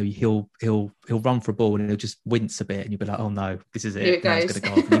 He'll run for a ball and he'll just wince a bit, and you'll be like, "Oh no, this is it. Here it goes." It's going to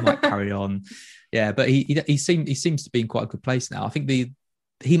go off." And he might carry on. Yeah, but he seems to be in quite a good place now. I think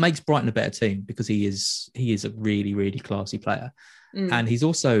he makes Brighton a better team because he is a really, really classy player, and he's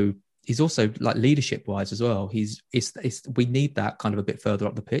also like leadership wise as well. We need that kind of a bit further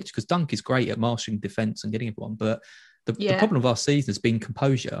up the pitch because Dunk is great at marshalling defence and getting everyone, but the problem of our season has been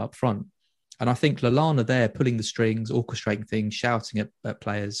composure up front. And I think Lallana there, pulling the strings, orchestrating things, shouting at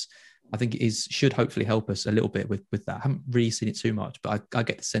players, I think should hopefully help us a little bit with that. I haven't really seen it too much, but I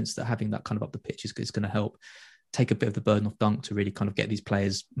get the sense that having that kind of up the pitch is going to help take a bit of the burden off Dunk to really kind of get these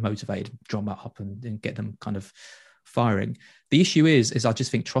players motivated, drum that up and get them kind of firing. The issue is I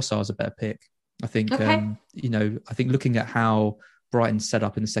just think Trossard's a better pick. I think, I think looking at how Brighton set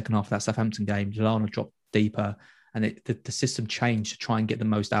up in the second half of that Southampton game, Lallana dropped deeper and the system changed to try and get the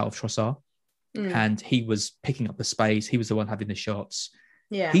most out of Trossard. And he was picking up the space. He was the one having the shots.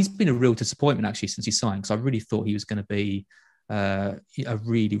 Yeah, he's been a real disappointment actually since he signed because I really thought he was going to be a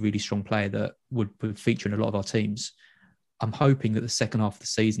really, really strong player that would feature in a lot of our teams. I'm hoping that the second half of the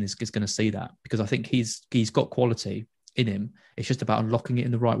season is going to see that because I think he's got quality in him. It's just about unlocking it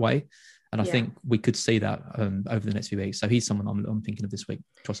in the right way. And I think we could see that over the next few weeks. So he's someone I'm thinking of this week,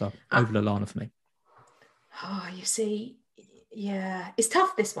 Trossard, over Lallana for me. Oh, you see, yeah, it's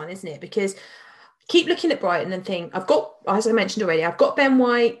tough this one, isn't it? Because keep looking at Brighton and think, as I mentioned already, I've got Ben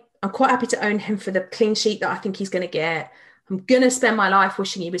White. I'm quite happy to own him for the clean sheet that I think he's going to get. I'm going to spend my life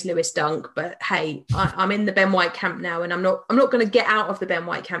wishing he was Lewis Dunk, but hey, I'm in the Ben White camp now, and I'm not going to get out of the Ben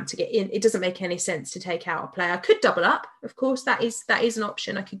White camp to get in. It doesn't make any sense to take out a player. I could double up, of course, that is an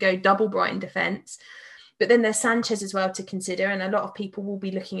option. I could go double Brighton defence, but then there's Sanchez as well to consider, and a lot of people will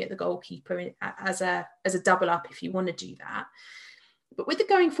be looking at the goalkeeper as a double up if you want to do that. But with the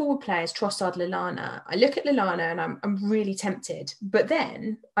going forward players, Trossard, Lallana, I look at Lallana and I'm really tempted. But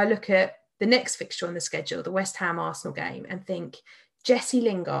then I look at the next fixture on the schedule, the West Ham Arsenal game, and think Jesse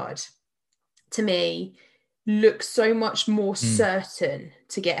Lingard, to me, looks so much more certain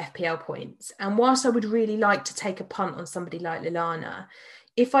to get FPL points. And whilst I would really like to take a punt on somebody like Lallana,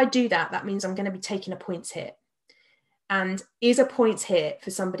 if I do that, that means I'm going to be taking a points hit. And is a points hit for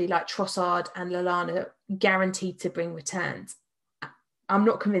somebody like Trossard and Lallana guaranteed to bring returns? I'm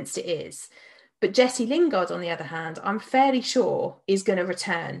not convinced it is. But Jesse Lingard, on the other hand, I'm fairly sure is going to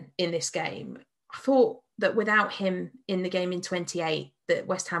return in this game. I thought that without him in the game in 28, that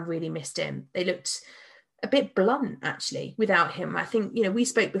West Ham really missed him. They looked a bit blunt, actually, without him. I think, we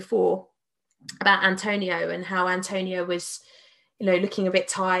spoke before about Antonio and how Antonio was, looking a bit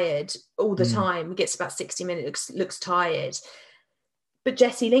tired all the time. He gets about 60 minutes, looks tired. But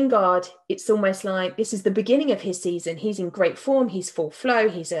Jesse Lingard, it's almost like this is the beginning of his season. He's in great form. He's full flow.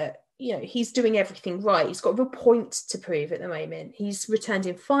 He's doing everything right. He's got a real point to prove at the moment. He's returned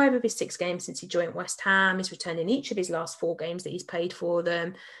in 5 of his 6 games since he joined West Ham. He's returned in each of his last 4 games that he's played for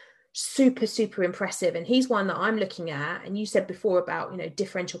them. Super, super impressive. And he's one that I'm looking at. And you said before about,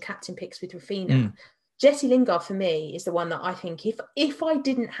 differential captain picks with Rafinha. Jesse Lingard, for me, is the one that I think if I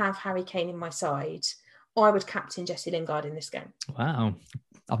didn't have Harry Kane in my side, I would captain Jesse Lingard in this game. Wow.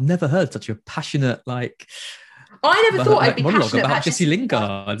 I've never heard such a passionate, I never thought I'd be passionate about Jesse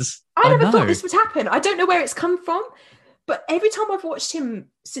Lingard. I never thought this would happen. I don't know where it's come from, but every time I've watched him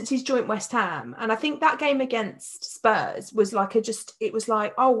since he's joined West Ham, and I think that game against Spurs was it was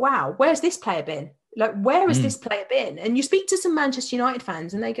like, oh wow, where's this player been? Like, where has this player been? And you speak to some Manchester United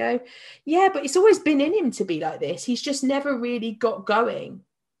fans and they go, yeah, but it's always been in him to be like this. He's just never really got going.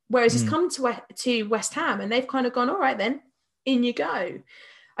 Whereas he's come to West Ham and they've kind of gone, all right, then in you go.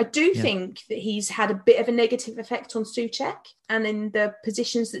 I do think that he's had a bit of a negative effect on Souček and in the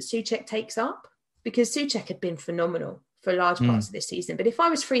positions that Souček takes up, because Souček had been phenomenal for large parts of this season. But if I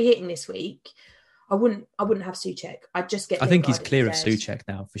was free hitting this week, I wouldn't have Souček. I'd just get. I think he's clear of Souček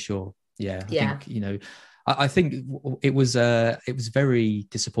now for sure. Yeah. I think it was very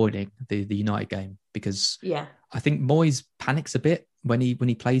disappointing, the United game, because I think Moyes panics a bit when he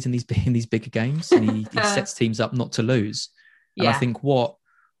plays in these bigger games and he sets teams up not to lose. And I think what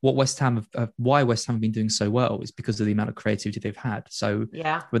West Ham why West Ham have been doing so well is because of the amount of creativity they've had. So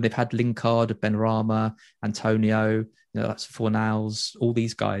when they've had Lingard, Benrahma, Antonio, that's Fornals, all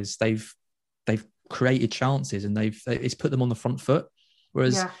these guys, they've created chances and it's put them on the front foot.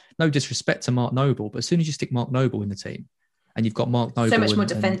 Whereas no disrespect to Mark Noble, but as soon as you stick Mark Noble in the team and you've got Mark Noble so much more and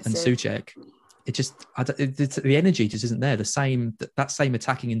defensive and Souček, it just the energy just isn't there. That same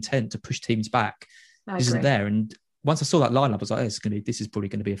attacking intent to push teams back isn't there. And once I saw that lineup, I was like, this is probably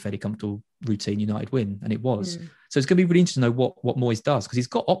going to be a fairly comfortable routine United win, and it was. So it's going to be really interesting to know what Moyes does, because he's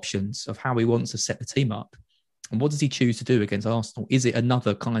got options of how he wants to set the team up, and what does he choose to do against Arsenal? Is it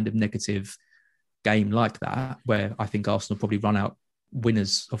another kind of negative game like that, where I think Arsenal probably run out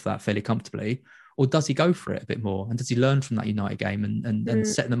winners of that fairly comfortably, or does he go for it a bit more, and does he learn from that United game and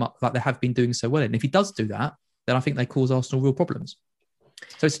set them up like they have been doing so well? And if he does do that, then I think they cause Arsenal real problems.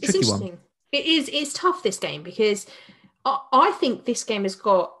 So it's a tricky one. It's tough, this game, because I think this game has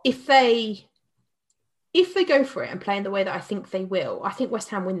got, if they go for it and play in the way that I think they will, I think West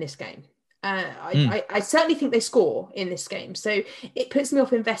Ham win this game. I certainly think they score in this game. So it puts me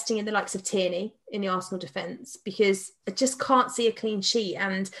off investing in the likes of Tierney in the Arsenal defence, because I just can't see a clean sheet.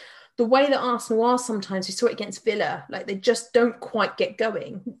 And the way that Arsenal are sometimes, we saw it against Villa, like they just don't quite get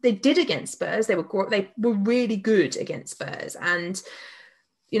going. They did against Spurs. They were really good against Spurs. And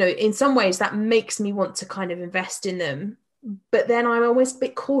in some ways that makes me want to kind of invest in them. But then I'm always a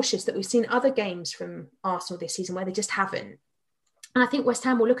bit cautious that we've seen other games from Arsenal this season where they just haven't. And I think West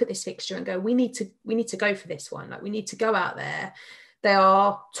Ham will look at this fixture and go, we need to go for this one. Like, we need to go out there. They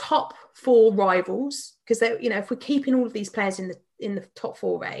are top 4 rivals, because if we're keeping all of these players in the top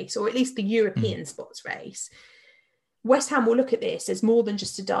 4 race, or at least the European spots race, West Ham will look at this as more than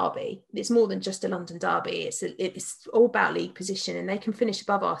just a derby. It's more than just a London derby. It's all about league position, and they can finish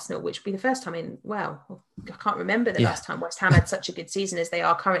above Arsenal, which will be the first time I can't remember the last time West Ham had such a good season as they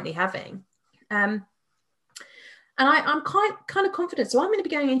are currently having. And I'm kind of confident. So I'm going to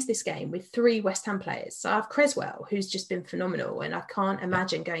be going into this game with 3 West Ham players. So I have Creswell, who's just been phenomenal, and I can't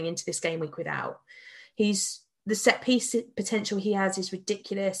imagine going into this game week without. The set piece potential he has is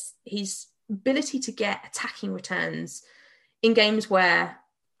ridiculous. His ability to get attacking returns in games where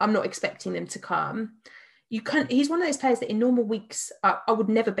I'm not expecting them to come. He's one of those players that in normal weeks I would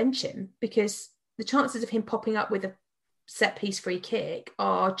never bench him, because the chances of him popping up with a set piece free kick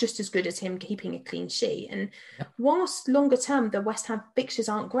are just as good as him keeping a clean sheet. And whilst longer term the West Ham fixtures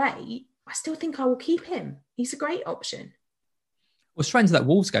aren't great, I still think I will keep him. He's a great option. Well, straight into that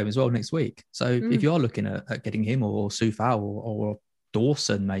Wolves game as well next week. So if you are looking at getting him, or Soufal or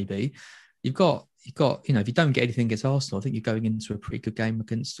Dawson, maybe you've got if you don't get anything against Arsenal, I think you're going into a pretty good game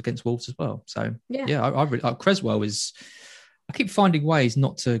against Wolves as well. So I really Creswell is. I keep finding ways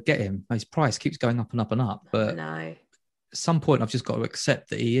not to get him. His price keeps going up and up and up. But at some point, I've just got to accept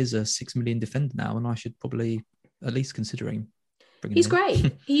that he is a 6 million defender now, and I should probably at least consider him. He's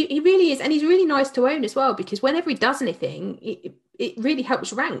great. He really is, and he's really nice to own as well, because whenever he does anything, it really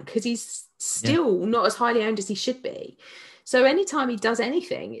helps rank, because he's still not as highly owned as he should be. So anytime he does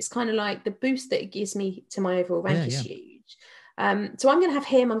anything, it's kind of like the boost that it gives me to my overall rank is huge. So I'm going to have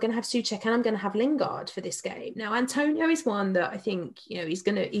him, I'm going to have Souček, and I'm going to have Lingard for this game. Now, Antonio is one that I think, he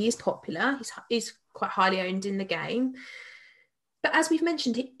is popular. He's quite highly owned in the game. But as we've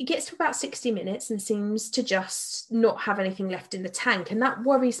mentioned, he gets to about 60 minutes and seems to just not have anything left in the tank. And that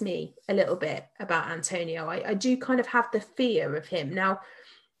worries me a little bit about Antonio. I do kind of have the fear of him. Now,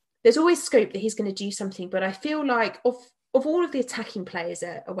 there's always scope that he's going to do something, but I feel like of all of the attacking players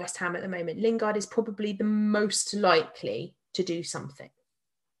at West Ham at the moment, Lingard is probably the most likely to do something.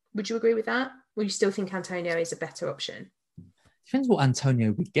 Would you agree with that? Or you still think Antonio is a better option? Depends what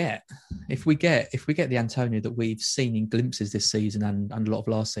Antonio we get. If we get the Antonio that we've seen in glimpses this season and a lot of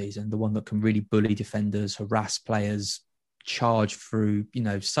last season, the one that can really bully defenders, harass players, charge through,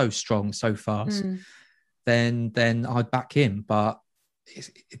 so strong, so fast, then I'd back him. But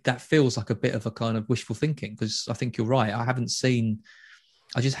that feels like a bit of a kind of wishful thinking, because I think you're right. I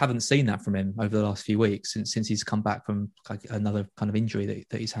just haven't seen that from him over the last few weeks since he's come back from another kind of injury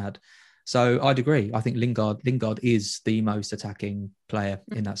that he's had. So I'd agree. I think Lingard is the most attacking player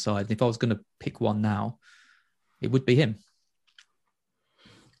in that side. And if I was going to pick one now, it would be him.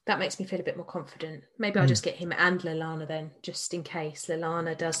 That makes me feel a bit more confident. Maybe I'll just get him and Lallana then, just in case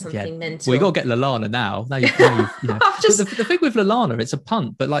Lallana does something mental. Well, you got to get Lallana now. The thing with Lallana, it's a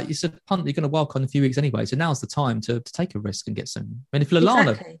punt, but it's a punt you're going to welcome in a few weeks anyway. So now's the time to take a risk and get some. I mean, if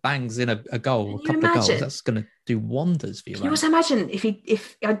Lallana bangs in a goal, a couple of goals, that's going to do wonders for you. Can you also imagine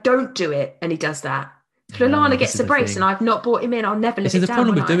if I don't do it and he does that? If Lallana gets a brace and I've not bought him in, I'll never live it down. The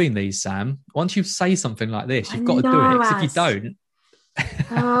problem with doing these, Sam. Once you say something like this, you've got to do it. Because if you don't,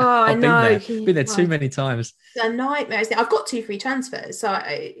 I know. Been there too many times. It's a nightmare. I've got 2 free transfers, so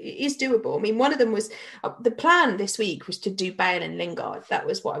it is doable. I mean, one of them was the plan this week was to do Bale and Lingard. That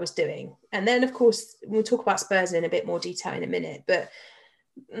was what I was doing, and then of course we'll talk about Spurs in a bit more detail in a minute. But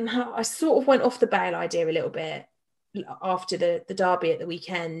I sort of went off the Bale idea a little bit, after the derby at the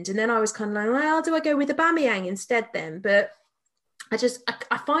weekend. And then I was kind of like, well, do I go with Aubameyang instead then? But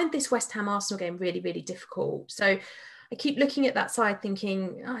I find this West Ham Arsenal game really, really difficult. So I keep looking at that side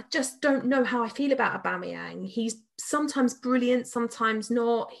thinking, I just don't know how I feel about Aubameyang. He's sometimes brilliant, sometimes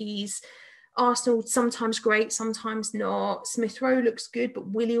not. He's Arsenal, sometimes great, sometimes not. Smith Rowe looks good, but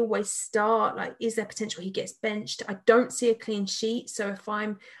will he always start? Like, is there potential he gets benched? I don't see a clean sheet. So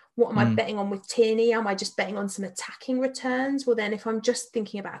what am I betting on with Tierney? Am I just betting on some attacking returns? Well, then if I'm just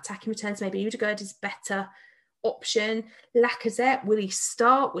thinking about attacking returns, maybe Odegaard is better option. Lacazette, will he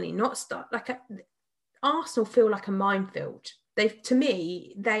start? Will he not start? Arsenal feel like a minefield. To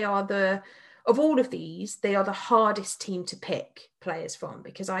me, they are of all of these, they are the hardest team to pick players from,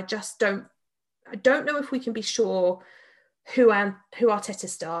 because I don't know if we can be sure who Arteta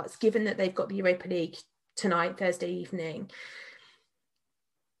starts, given that they've got the Europa League tonight, Thursday evening.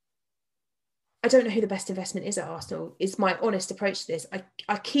 I don't know who the best investment is at Arsenal, is my honest approach to this.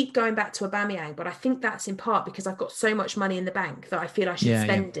 I keep going back to Aubameyang, but I think that's in part because I've got so much money in the bank that I feel I should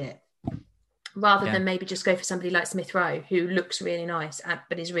spend it, rather than maybe just go for somebody like Smith Rowe, who looks really nice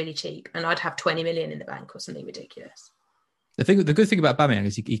but is really cheap, and I'd have 20 million in the bank or something ridiculous. The good thing about Aubameyang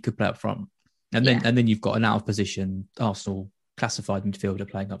is he could play up front, and then you've got an out of position Arsenal classified midfielder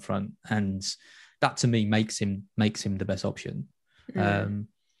playing up front, and that to me makes him the best option.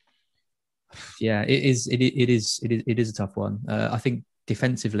 Yeah, it is a tough one. I think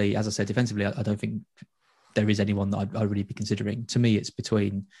defensively, as I said, I don't think there is anyone that I'd really be considering. To me, it's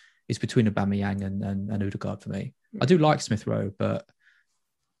between Aubameyang and Odegaard for me. I do like Smith Rowe, but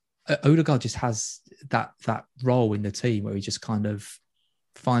Odegaard just has that role in the team where he just kind of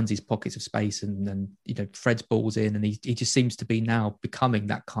finds his pockets of space and threads balls in, and he just seems to be now becoming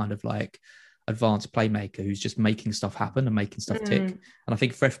that kind of like advanced playmaker who's just making stuff happen and making stuff tick. And I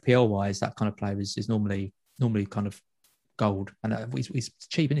think for FPL wise, that kind of player is normally kind of gold, and he's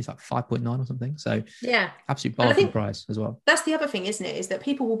cheap, and he's like 5.9 or something. So absolute bargain price as well. That's the other thing, isn't it? Is that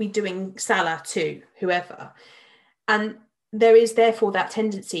people will be doing Salah to whoever, and there is therefore that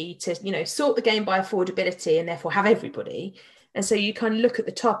tendency to sort the game by affordability and therefore have everybody. And so you kind of look at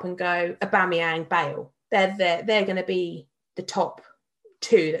the top and go Aubameyang, Bale. They're going to be the top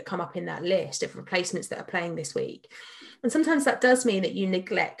two that come up in that list of replacements that are playing this week. And sometimes that does mean that you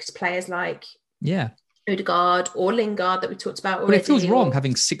neglect players like Odegaard or Lingard that we talked about already. But it feels wrong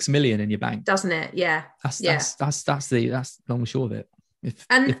having 6 million in your bank, doesn't it? Yeah. That's long and short of it.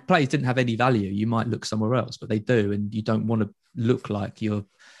 If players didn't have any value, you might look somewhere else, but they do, and you don't want to look like you're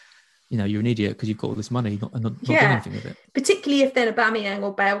an idiot because you've got all this money not doing anything with it. Particularly if then Aubameyang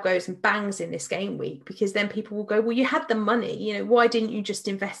or Bale goes and bangs in this game week, because then people will go, well, you had the money, why didn't you just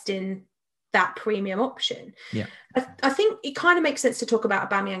invest in that premium option? Yeah, I think it kind of makes sense to talk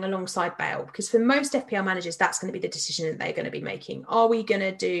about Aubameyang alongside Bale, because for most FPL managers, that's going to be the decision that they're going to be making. Are we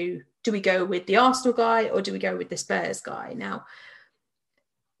going to do we go with the Arsenal guy or do we go with the Spurs guy? Now,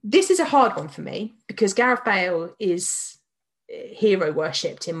 this is a hard one for me because Gareth Bale is hero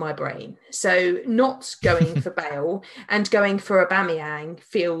worshipped in my brain. So not going for Bale and going for Aubameyang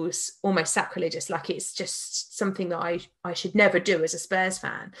feels almost sacrilegious, like it's just something that I should never do as a Spurs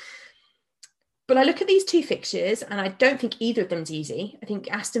fan. But I look at these two fixtures and I don't think either of them's easy. I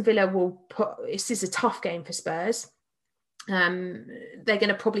think Aston Villa this is a tough game for Spurs. They're going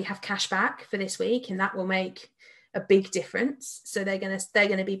to probably have cash back for this week, and that will make a big difference. So they're going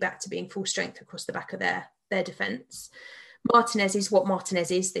to be back to being full strength across the back of their defence. Martinez is what Martinez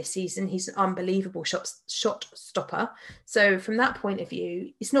is this season. He's an unbelievable shot stopper. So from that point of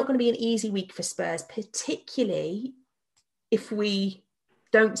view, it's not going to be an easy week for Spurs, particularly if we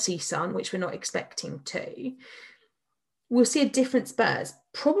don't see Son, which we're not expecting to. We'll see a different Spurs,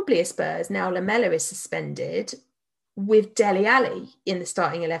 probably a Spurs now Lamela is suspended, with Dele Alli in the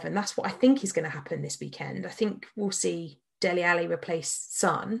starting 11. That's what I think is going to happen this weekend. I think we'll see Dele Alli replace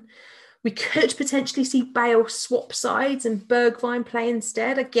Son. We could potentially see Bale swap sides and Bergwijn play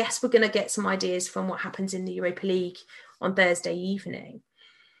instead. I guess we're going to get some ideas from what happens in the Europa League on Thursday evening.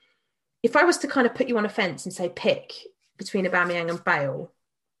 If I was to kind of put you on a fence and say pick between Aubameyang and Bale,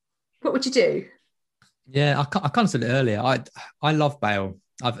 what would you do? Yeah, I kind of said it earlier. I love Bale.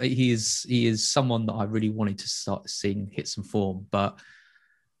 He is someone that I really wanted to start seeing hit some form, but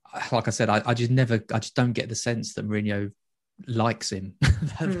like I said, I just don't get the sense that Mourinho likes him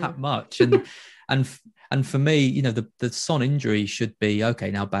that much. And for me, the Son injury should be okay.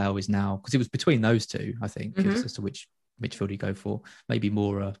 Now Bale is because it was between those two, I think, as to which midfield you go for. Maybe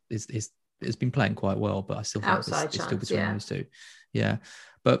Moura has been playing quite well, but I still think it's still between those two. Yeah,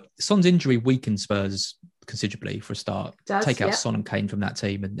 but Son's injury weakened Spurs considerably for a start. Take out Son and Kane from that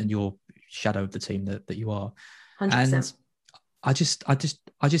team, and you're shadow of the team that you are. 100%. And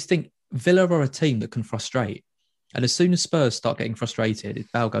I just think Villa are a team that can frustrate. And as soon as Spurs start getting frustrated,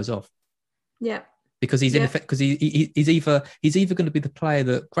 Bale goes off. Yeah. Because he's in effect, because he's either going to be the player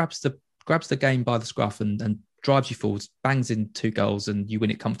that grabs the game by the scruff and drives you forwards, bangs in 2 goals, and you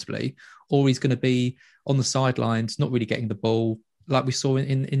win it comfortably, or he's going to be on the sidelines, not really getting the ball, like we saw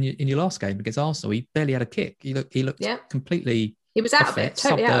in your last game against Arsenal. He barely had a kick. He looked completely. He was out of it,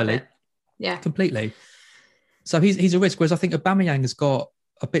 totally out of it. Yeah, completely. So he's a risk. Whereas I think Aubameyang has got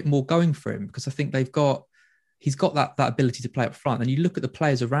a bit more going for him, because I think he's got that ability to play up front. And you look at the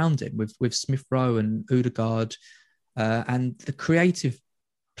players around him with Smith Rowe and Odegaard, and the creative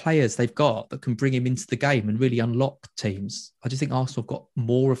players they've got that can bring him into the game and really unlock teams. I just think Arsenal have got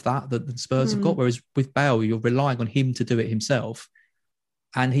more of that than Spurs have got. Whereas with Bale, you're relying on him to do it himself.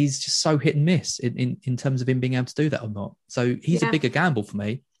 And he's just so hit and miss in terms of him being able to do that or not. So he's a bigger gamble for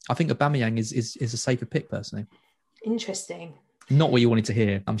me. I think Aubameyang is a safer pick, personally. Interesting. Not what you wanted to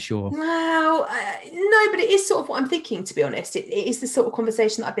hear, I'm sure. Well, no, but it is sort of what I'm thinking, to be honest. It is the sort of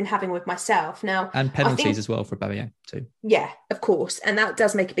conversation that I've been having with myself now. And penalties as well for Aubameyang too. Yeah, of course. And that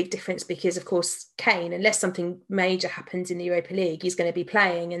does make a big difference because, of course, Kane, unless something major happens in the Europa League, he's going to be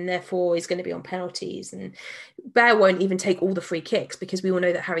playing and therefore he's going to be on penalties. And Bale won't even take all the free kicks because we all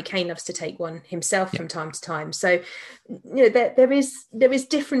know that Harry Kane loves to take one himself from time to time. So, there is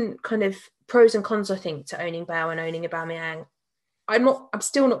different kind of pros and cons, I think, to owning Bale and owning Aubameyang. I'm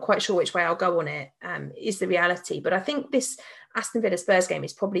still not quite sure which way I'll go on it, is the reality. But I think this Aston Villa Spurs game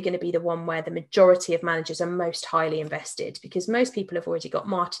is probably going to be the one where the majority of managers are most highly invested, because most people have already got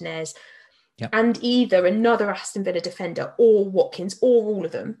Martinez and either another Aston Villa defender or Watkins or all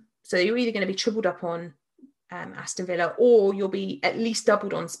of them. So you're either going to be tripled up on Aston Villa, or you'll be at least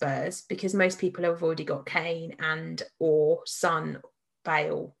doubled on Spurs, because most people have already got Kane and or Son,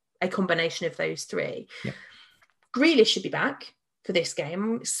 Bale, a combination of those 3. Yep. Grealish should be back for this game.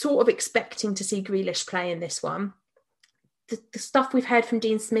 I'm sort of expecting to see Grealish play in this one. The stuff we've heard from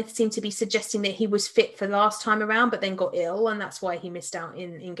Dean Smith seemed to be suggesting that he was fit for the last time around, but then got ill, and that's why he missed out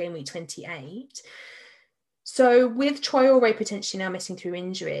in game week 28. So with Traore potentially now missing through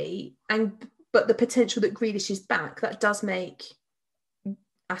injury, but the potential that Grealish is back, that does make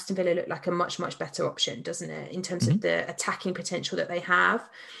Aston Villa look like a much, much better option, doesn't it, in terms of the attacking potential that they have.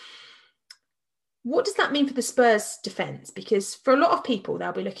 What does that mean for the Spurs defence? Because for a lot of people,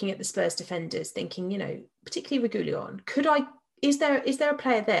 they'll be looking at the Spurs defenders thinking, particularly Reguilón, is there a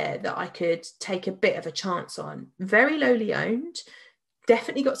player there that I could take a bit of a chance on? Very lowly owned,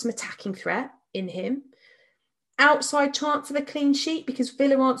 definitely got some attacking threat in him. Outside chance of a clean sheet, because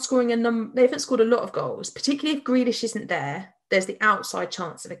Villa aren't scoring they haven't scored a lot of goals, particularly if Grealish isn't there. There's the outside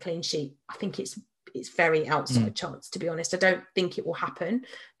chance of a clean sheet. I think it's very outside chance, to be honest. I don't think it will happen. I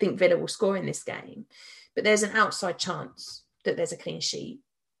think Villa will score in this game, but there's an outside chance that there's a clean sheet.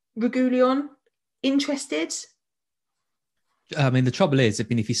 Reguilón, interested? I mean, the trouble is, if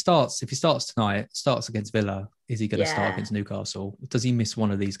he starts tonight, starts against Villa, is he going to start against Newcastle? Does he miss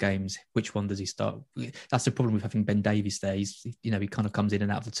one of these games? Which one does he start? That's the problem with having Ben Davies there. He kind of comes in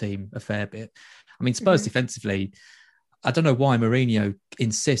and out of the team a fair bit. I mean, Spurs defensively, I don't know why Mourinho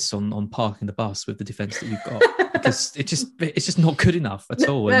insists on parking the bus with the defence that you've got, because it's just not good enough at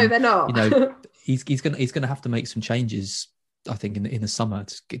all. No, they're not. He's gonna have to make some changes, I think, in the summer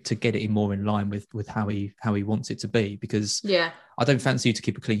to get it more in line with how he wants it to be. Because I don't fancy you to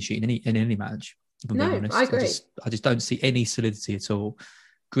keep a clean sheet in any match. If I'm being honest. I agree. I just don't see any solidity at all.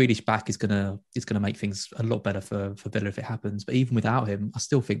 Grealish back is gonna make things a lot better for Villa if it happens. But even without him, I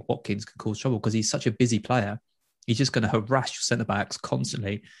still think Watkins can cause trouble because he's such a busy player. He's just going to harass your centre-backs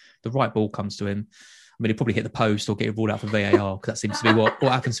constantly. The right ball comes to him. I mean, he'll probably hit the post or get ruled out for VAR, because that seems to be what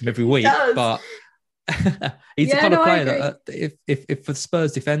happens to him every week. But he's the kind of player that if for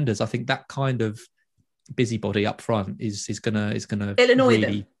Spurs defenders, I think that kind of busybody up front is going to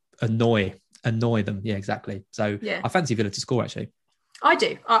really annoy them. Yeah, exactly. So I fancy Villa to score, actually. I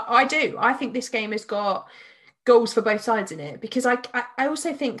do. I do. I think this game has got goals for both sides in it, because I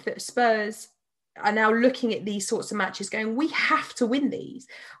also think that Spurs are now looking at these sorts of matches going, we have to win these.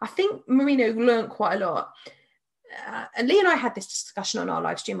 I think Mourinho learned quite a lot. And Lee and I had this discussion on our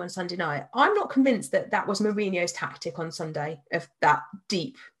live stream on Sunday night. I'm not convinced that was Mourinho's tactic on Sunday, of that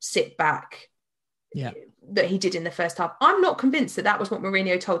deep sit back that he did in the first half. I'm not convinced that was what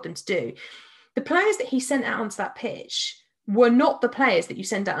Mourinho told them to do. The players that he sent out onto that pitch were not the players that you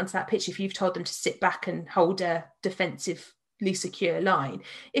send out onto that pitch if you've told them to sit back and hold a defensively secure line.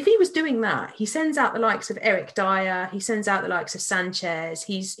 If he was doing that, he sends out the likes of Eric Dyer, he sends out the likes of Sanchez,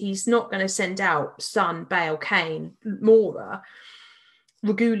 he's not going to send out Son, Bale, Kane, Moura.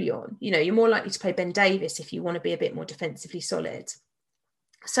 Reguilon. You know, you're more likely to play Ben Davies if you want to be a bit more defensively solid.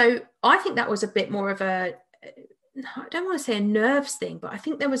 So I think that was a bit more of a, I don't want to say a nerves thing, but I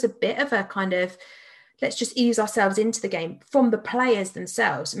think there was a bit of a kind of, let's just ease ourselves into the game from the players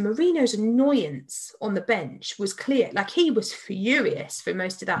themselves. Mourinho's annoyance on the bench was clear. Like, he was furious for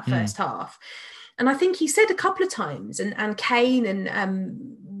most of that first half. And I think he said a couple of times, and Kane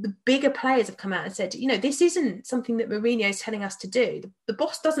and the bigger players have come out and said, you know, this isn't something that Mourinho is telling us to do. The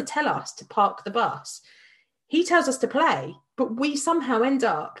boss doesn't tell us to park the bus. He tells us to play, but we somehow end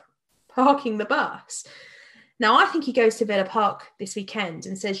up parking the bus. Now, I think he goes to Villa Park this weekend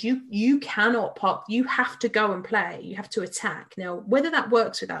and says, you cannot park, you have to go and play, you have to attack. Now, whether that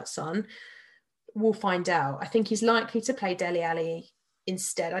works without Son, we'll find out. I think he's likely to play Dele Alli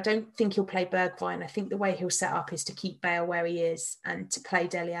instead. I don't think he'll play Bergwijn. I think the way he'll set up is to keep Bale where he is and to play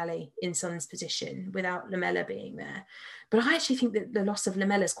Dele Alli in Son's position without Lamela being there. But I actually think that the loss of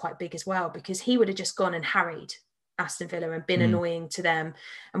Lamela is quite big as well, because he would have just gone and harried Aston Villa and been annoying to them,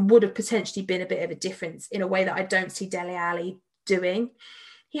 and would have potentially been a bit of a difference in a way that I don't see Dele Alli doing.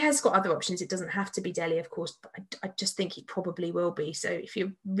 He has got other options. It doesn't have to be Dele, of course, but I just think he probably will be. So if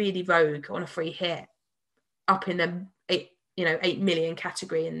you're really rogue on a free hit up in the 8 million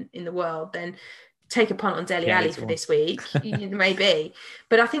category in the world, then take a punt on Dele Alli for this week. Maybe.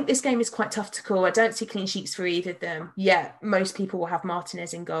 But I think this game is quite tough to call. I don't see clean sheets for either of them. Yeah, most people will have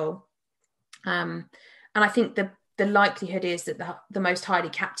Martinez in goal. And I think the likelihood is that the most highly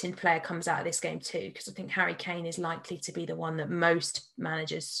captained player comes out of this game too, because I think Harry Kane is likely to be the one that most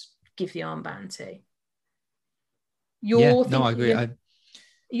managers give the armband to. I agree.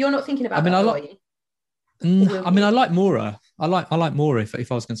 You're not thinking about that, are you? I like Moura. I like Moura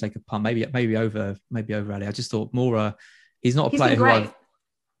if I was going to take a punt, maybe over Ali. I just thought Moura, he's not a player who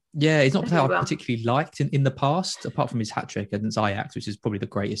he's not a player I particularly liked in the past, apart from his hat-trick against Ajax, which is probably the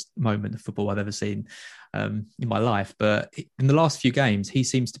greatest moment of football I've ever seen in my life. But in the last few games, he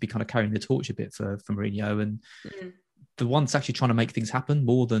seems to be kind of carrying the torch a bit for Mourinho, and the one that's actually trying to make things happen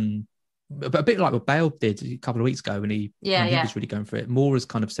more than, but a bit like what Bale did a couple of weeks ago when he was really going for it. Moura's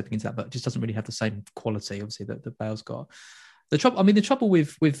kind of stepping into that, but just doesn't really have the same quality, obviously, that Bale's got. The trouble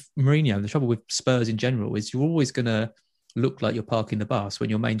with Mourinho, the trouble with Spurs in general, is you're always going to look like you're parking the bus when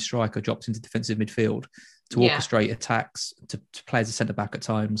your main striker drops into defensive midfield to orchestrate attacks, to play as a centre back at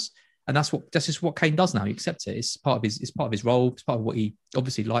times, and that's just what Kane does now. He accepts it. It's part of his role. It's part of what he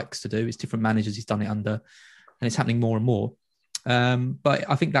obviously likes to do. It's different managers he's done it under, and it's happening more and more. But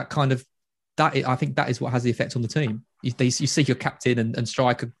I think that is what has the effect on the team. You see your captain and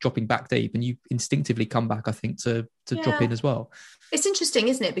striker dropping back deep, and you instinctively come back, I think, to drop in as well. It's interesting,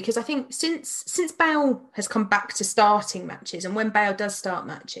 isn't it? Because I think since Bale has come back to starting matches, and when Bale does start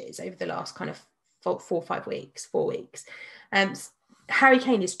matches over the last kind of 4 weeks, Harry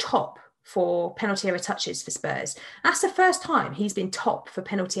Kane is top for penalty area touches for Spurs. That's the first time he's been top for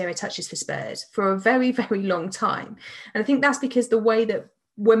penalty area touches for Spurs for a very, very long time. And I think that's because the way that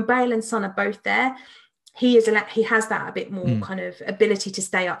when Bale and Son are both there, he has that a bit more kind of ability to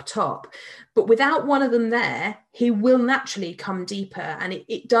stay up top. But without one of them there, he will naturally come deeper, and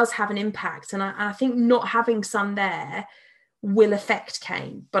it does have an impact. And I think not having Son there will affect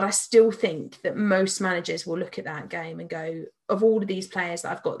Kane. But I still think that most managers will look at that game and go, of all of these players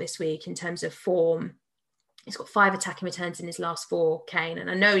that I've got this week in terms of form, he's got 5 attacking returns in his last 4, Kane.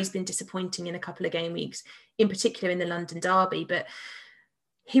 And I know he's been disappointing in a couple of game weeks, in particular in the London derby, but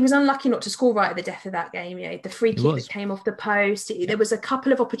he was unlucky not to score right at the death of that game. You know, the free kick that came off the post. There was a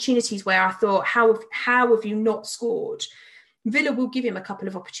couple of opportunities where I thought, how have you not scored? Villa will give him a couple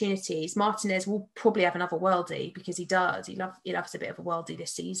of opportunities. Martinez will probably have another worldie, because he does. He loves a bit of a worldie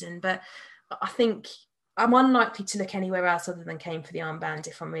this season. But I think I'm unlikely to look anywhere else other than Kane for the armband,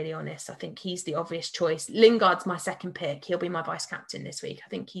 if I'm really honest. I think he's the obvious choice. Lingard's my second pick. He'll be my vice captain this week. I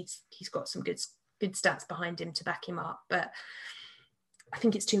think he's got some good stats behind him to back him up. But I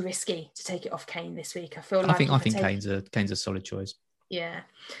think it's too risky to take it off Kane this week. I think Kane's a solid choice. Yeah.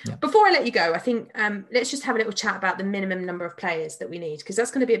 Before I let you go, I think let's just have a little chat about the minimum number of players that we need, because that's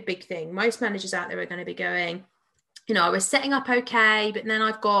going to be a big thing. Most managers out there are going to be going, you know, I was setting up okay, but then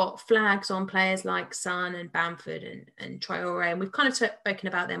I've got flags on players like Son and Bamford and Traore, and we've kind of spoken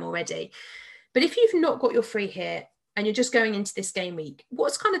about them already. But if you've not got your free hit and you're just going into this game week,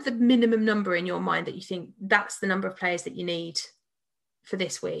 what's kind of the minimum number in your mind that you think that's the number of players that you need for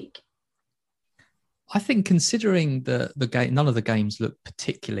this week? I think, considering the game, none of the games look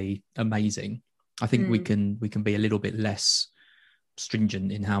particularly amazing. I think we can be a little bit less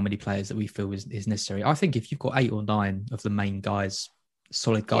stringent in how many players that we feel is necessary. I think if you've got 8 or 9 of the main guys,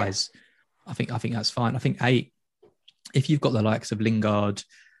 solid guys, I think that's fine. I think 8 if you've got the likes of Lingard,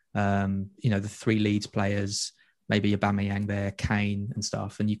 the 3 Leeds players, maybe Aubameyang there, Kane and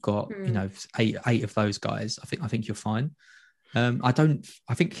stuff, and you've got eight of those guys, I think you're fine. I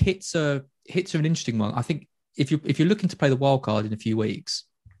think hits are an interesting one. I think if you're looking to play the wild card in a few weeks,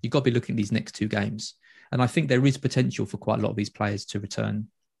 you've got to be looking at these next 2 games. And I think there is potential for quite a lot of these players to return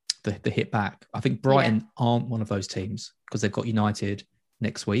the hit back. I think Brighton aren't one of those teams because they've got United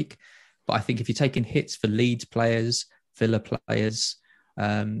next week. But I think if you're taking hits for Leeds players, Villa players,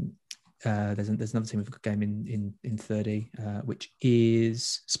 there's another team with a good game in 30, which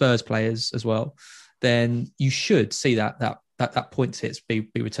is Spurs players as well, then you should see that points hits be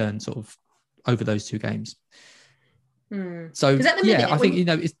returned sort of over those 2 games. So I think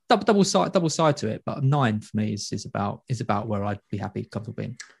it's double side to it, but 9 for me is about where I'd be happy, comfortable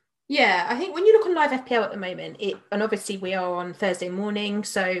being. Yeah, I think when you look on live FPL at the moment, and obviously we are on Thursday morning,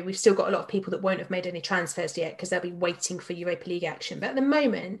 so we've still got a lot of people that won't have made any transfers yet because they'll be waiting for Europa League action. But at the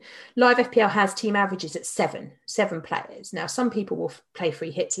moment, live FPL has team averages at seven players. Now, some people will play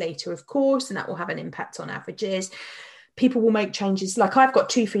free hits later, of course, and that will have an impact on averages. People will make changes. Like I've got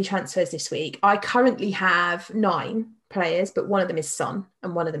 2 free transfers this week. I currently have 9 players, but one of them is Son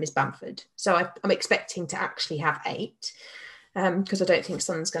and one of them is Bamford. So I'm expecting to actually have 8. Because I don't think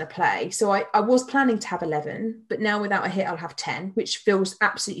Son's going to play. So I was planning to have 11, but now without a hit, I'll have 10, which feels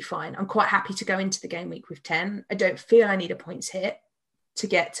absolutely fine. I'm quite happy to go into the game week with 10. I don't feel I need a points hit to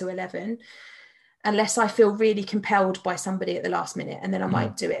get to 11, unless I feel really compelled by somebody at the last minute, and then I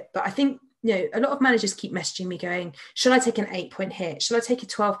might do it. But I think, a lot of managers keep messaging me going, should I take an 8-point hit? Should I take a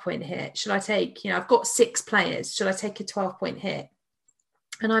 12-point hit? Should I take, I've got 6 players. Should I take a 12-point hit?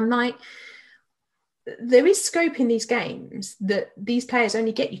 And I'm like, there is scope in these games that these players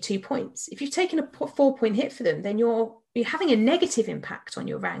only get you 2 points. If you've taken a 4-point hit for them, then you're having a negative impact on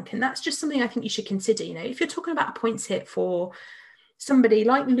your rank. And that's just something I think you should consider. If you're talking about a points hit for somebody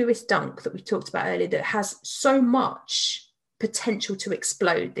like Lewis Dunk that we talked about earlier, that has so much potential to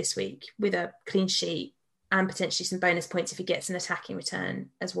explode this week with a clean sheet and potentially some bonus points if he gets an attacking return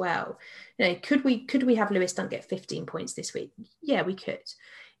as well. Could we have Lewis Dunk get 15 points this week? Yeah, we could.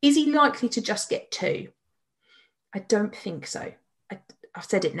 Is he likely to just get 2? I don't think so. I've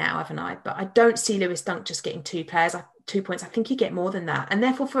said it now, haven't I? But I don't see Lewis Dunk just getting 2 points. I think he'd get more than that. And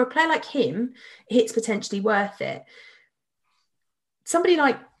therefore, for a player like him, it's potentially worth it. Somebody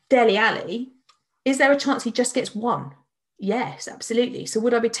like Dele Alli, is there a chance he just gets 1? Yes, absolutely. So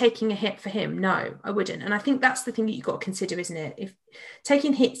would I be taking a hit for him? No, I wouldn't. And I think that's the thing that you've got to consider, isn't it? If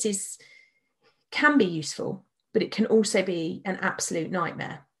taking hits can be useful, but it can also be an absolute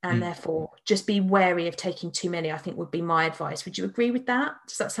nightmare. And therefore, just be wary of taking too many, I think would be my advice. Would you agree with that?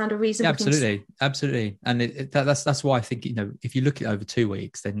 Does that sound a reasonable thing? Absolutely. And that's why I think, if you look at it over 2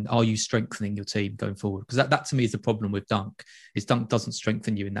 weeks, then are you strengthening your team going forward? Because that to me is the problem with Dunk, is Dunk doesn't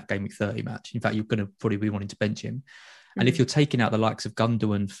strengthen you in that Game Week 30 match. In fact, you're going to probably be wanting to bench him. And if you're taking out the likes of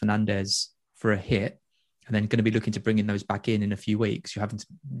Gundogan, Fernandes for a hit, and then going to be looking to bring in those back in a few weeks, you're having to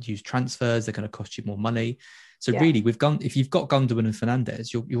use transfers. They're going to cost you more money. So really, if you've got Gundogan and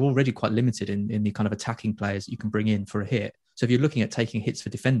Fernandes, you're already quite limited in the kind of attacking players that you can bring in for a hit. So if you're looking at taking hits for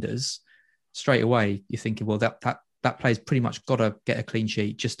defenders, straight away you're thinking, well, that player's pretty much got to get a clean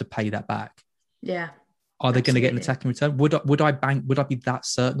sheet just to pay that back. Yeah. Are they going to get an attacking return? Would I be that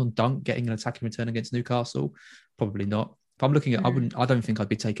certain on Dunk getting an attacking return against Newcastle? Probably not. If I'm looking at, I don't think I'd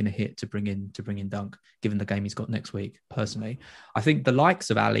be taking a hit to bring in Dunk, given the game he's got next week. Personally, I think the likes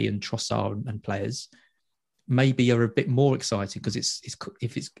of Ali and Trossard and players maybe are a bit more exciting because it's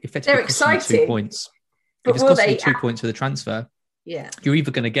effectively they're exciting 2 points. If it's costing you 2 points for the transfer, you're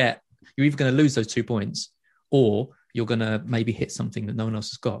either going to lose those 2 points, or you're going to maybe hit something that no one else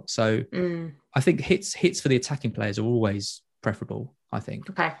has got. So I think hits for the attacking players are always preferable. I think.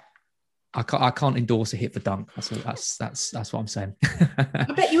 Okay. I can't endorse a hit for Dunk. That's what I'm saying.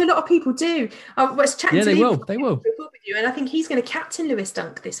 I bet you a lot of people do. I was chatting to they will. With you, and I think he's going to captain Lewis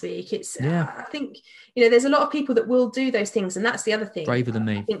Dunk this week. I think there's a lot of people that will do those things, and that's the other thing. Braver than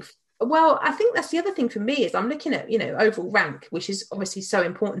me. I think that's the other thing for me is I'm looking at overall rank, which is obviously so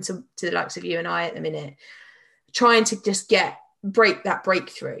important to the likes of you and I at the minute, trying to just break that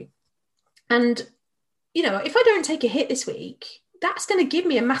breakthrough. And if I don't take a hit this week, that's going to give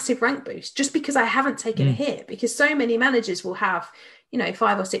me a massive rank boost just because I haven't taken a hit, because so many managers will have,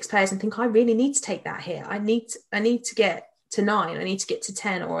 5 or 6 players and think, I really need to take that hit. I need to get to 9. I need to get to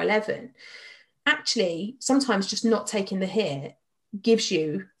 10 or 11. Actually, sometimes just not taking the hit gives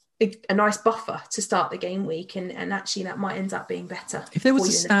you a nice buffer to start the game week. And actually that might end up being better. If there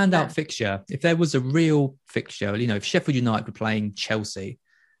was a standout fixture, if there was a real fixture, if Sheffield United were playing Chelsea,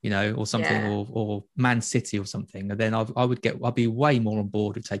 or something, or Man City or something, and then I'd be way more on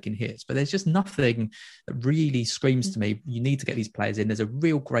board with taking hits. But there's just nothing that really screams to me, you need to get these players in. There's a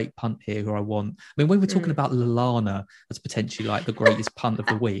real great punt here who I want. I mean, when we're talking about Lallana as potentially like the greatest punt of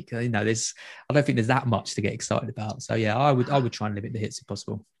the week, I don't think there's that much to get excited about. So yeah, I would try and limit the hits if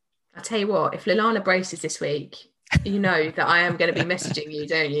possible. I'll tell you what, if Lallana braces this week, you know that I am going to be messaging you,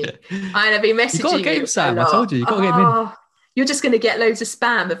 don't you? I'm going to be messaging you. You got to get him, Sam. I told you, got to get him in. You're just going to get loads of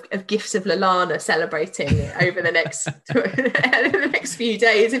spam of gifs of Lallana celebrating over the next few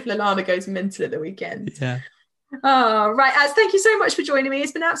days if Lallana goes mental at the weekend. Yeah. Oh, right, Az, thank you so much for joining me.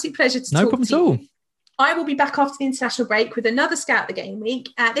 It's been an absolute pleasure to talk to you. No problem at all. I will be back after the international break with another Scout the Game week.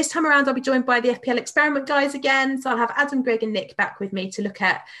 This time around, I'll be joined by the FPL Experiment guys again. So I'll have Adam, Greg and Nick back with me to look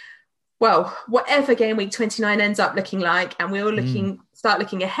at, well, whatever Game Week 29 ends up looking like. And we'll start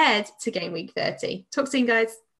looking ahead to Game Week 30. Talk soon, guys.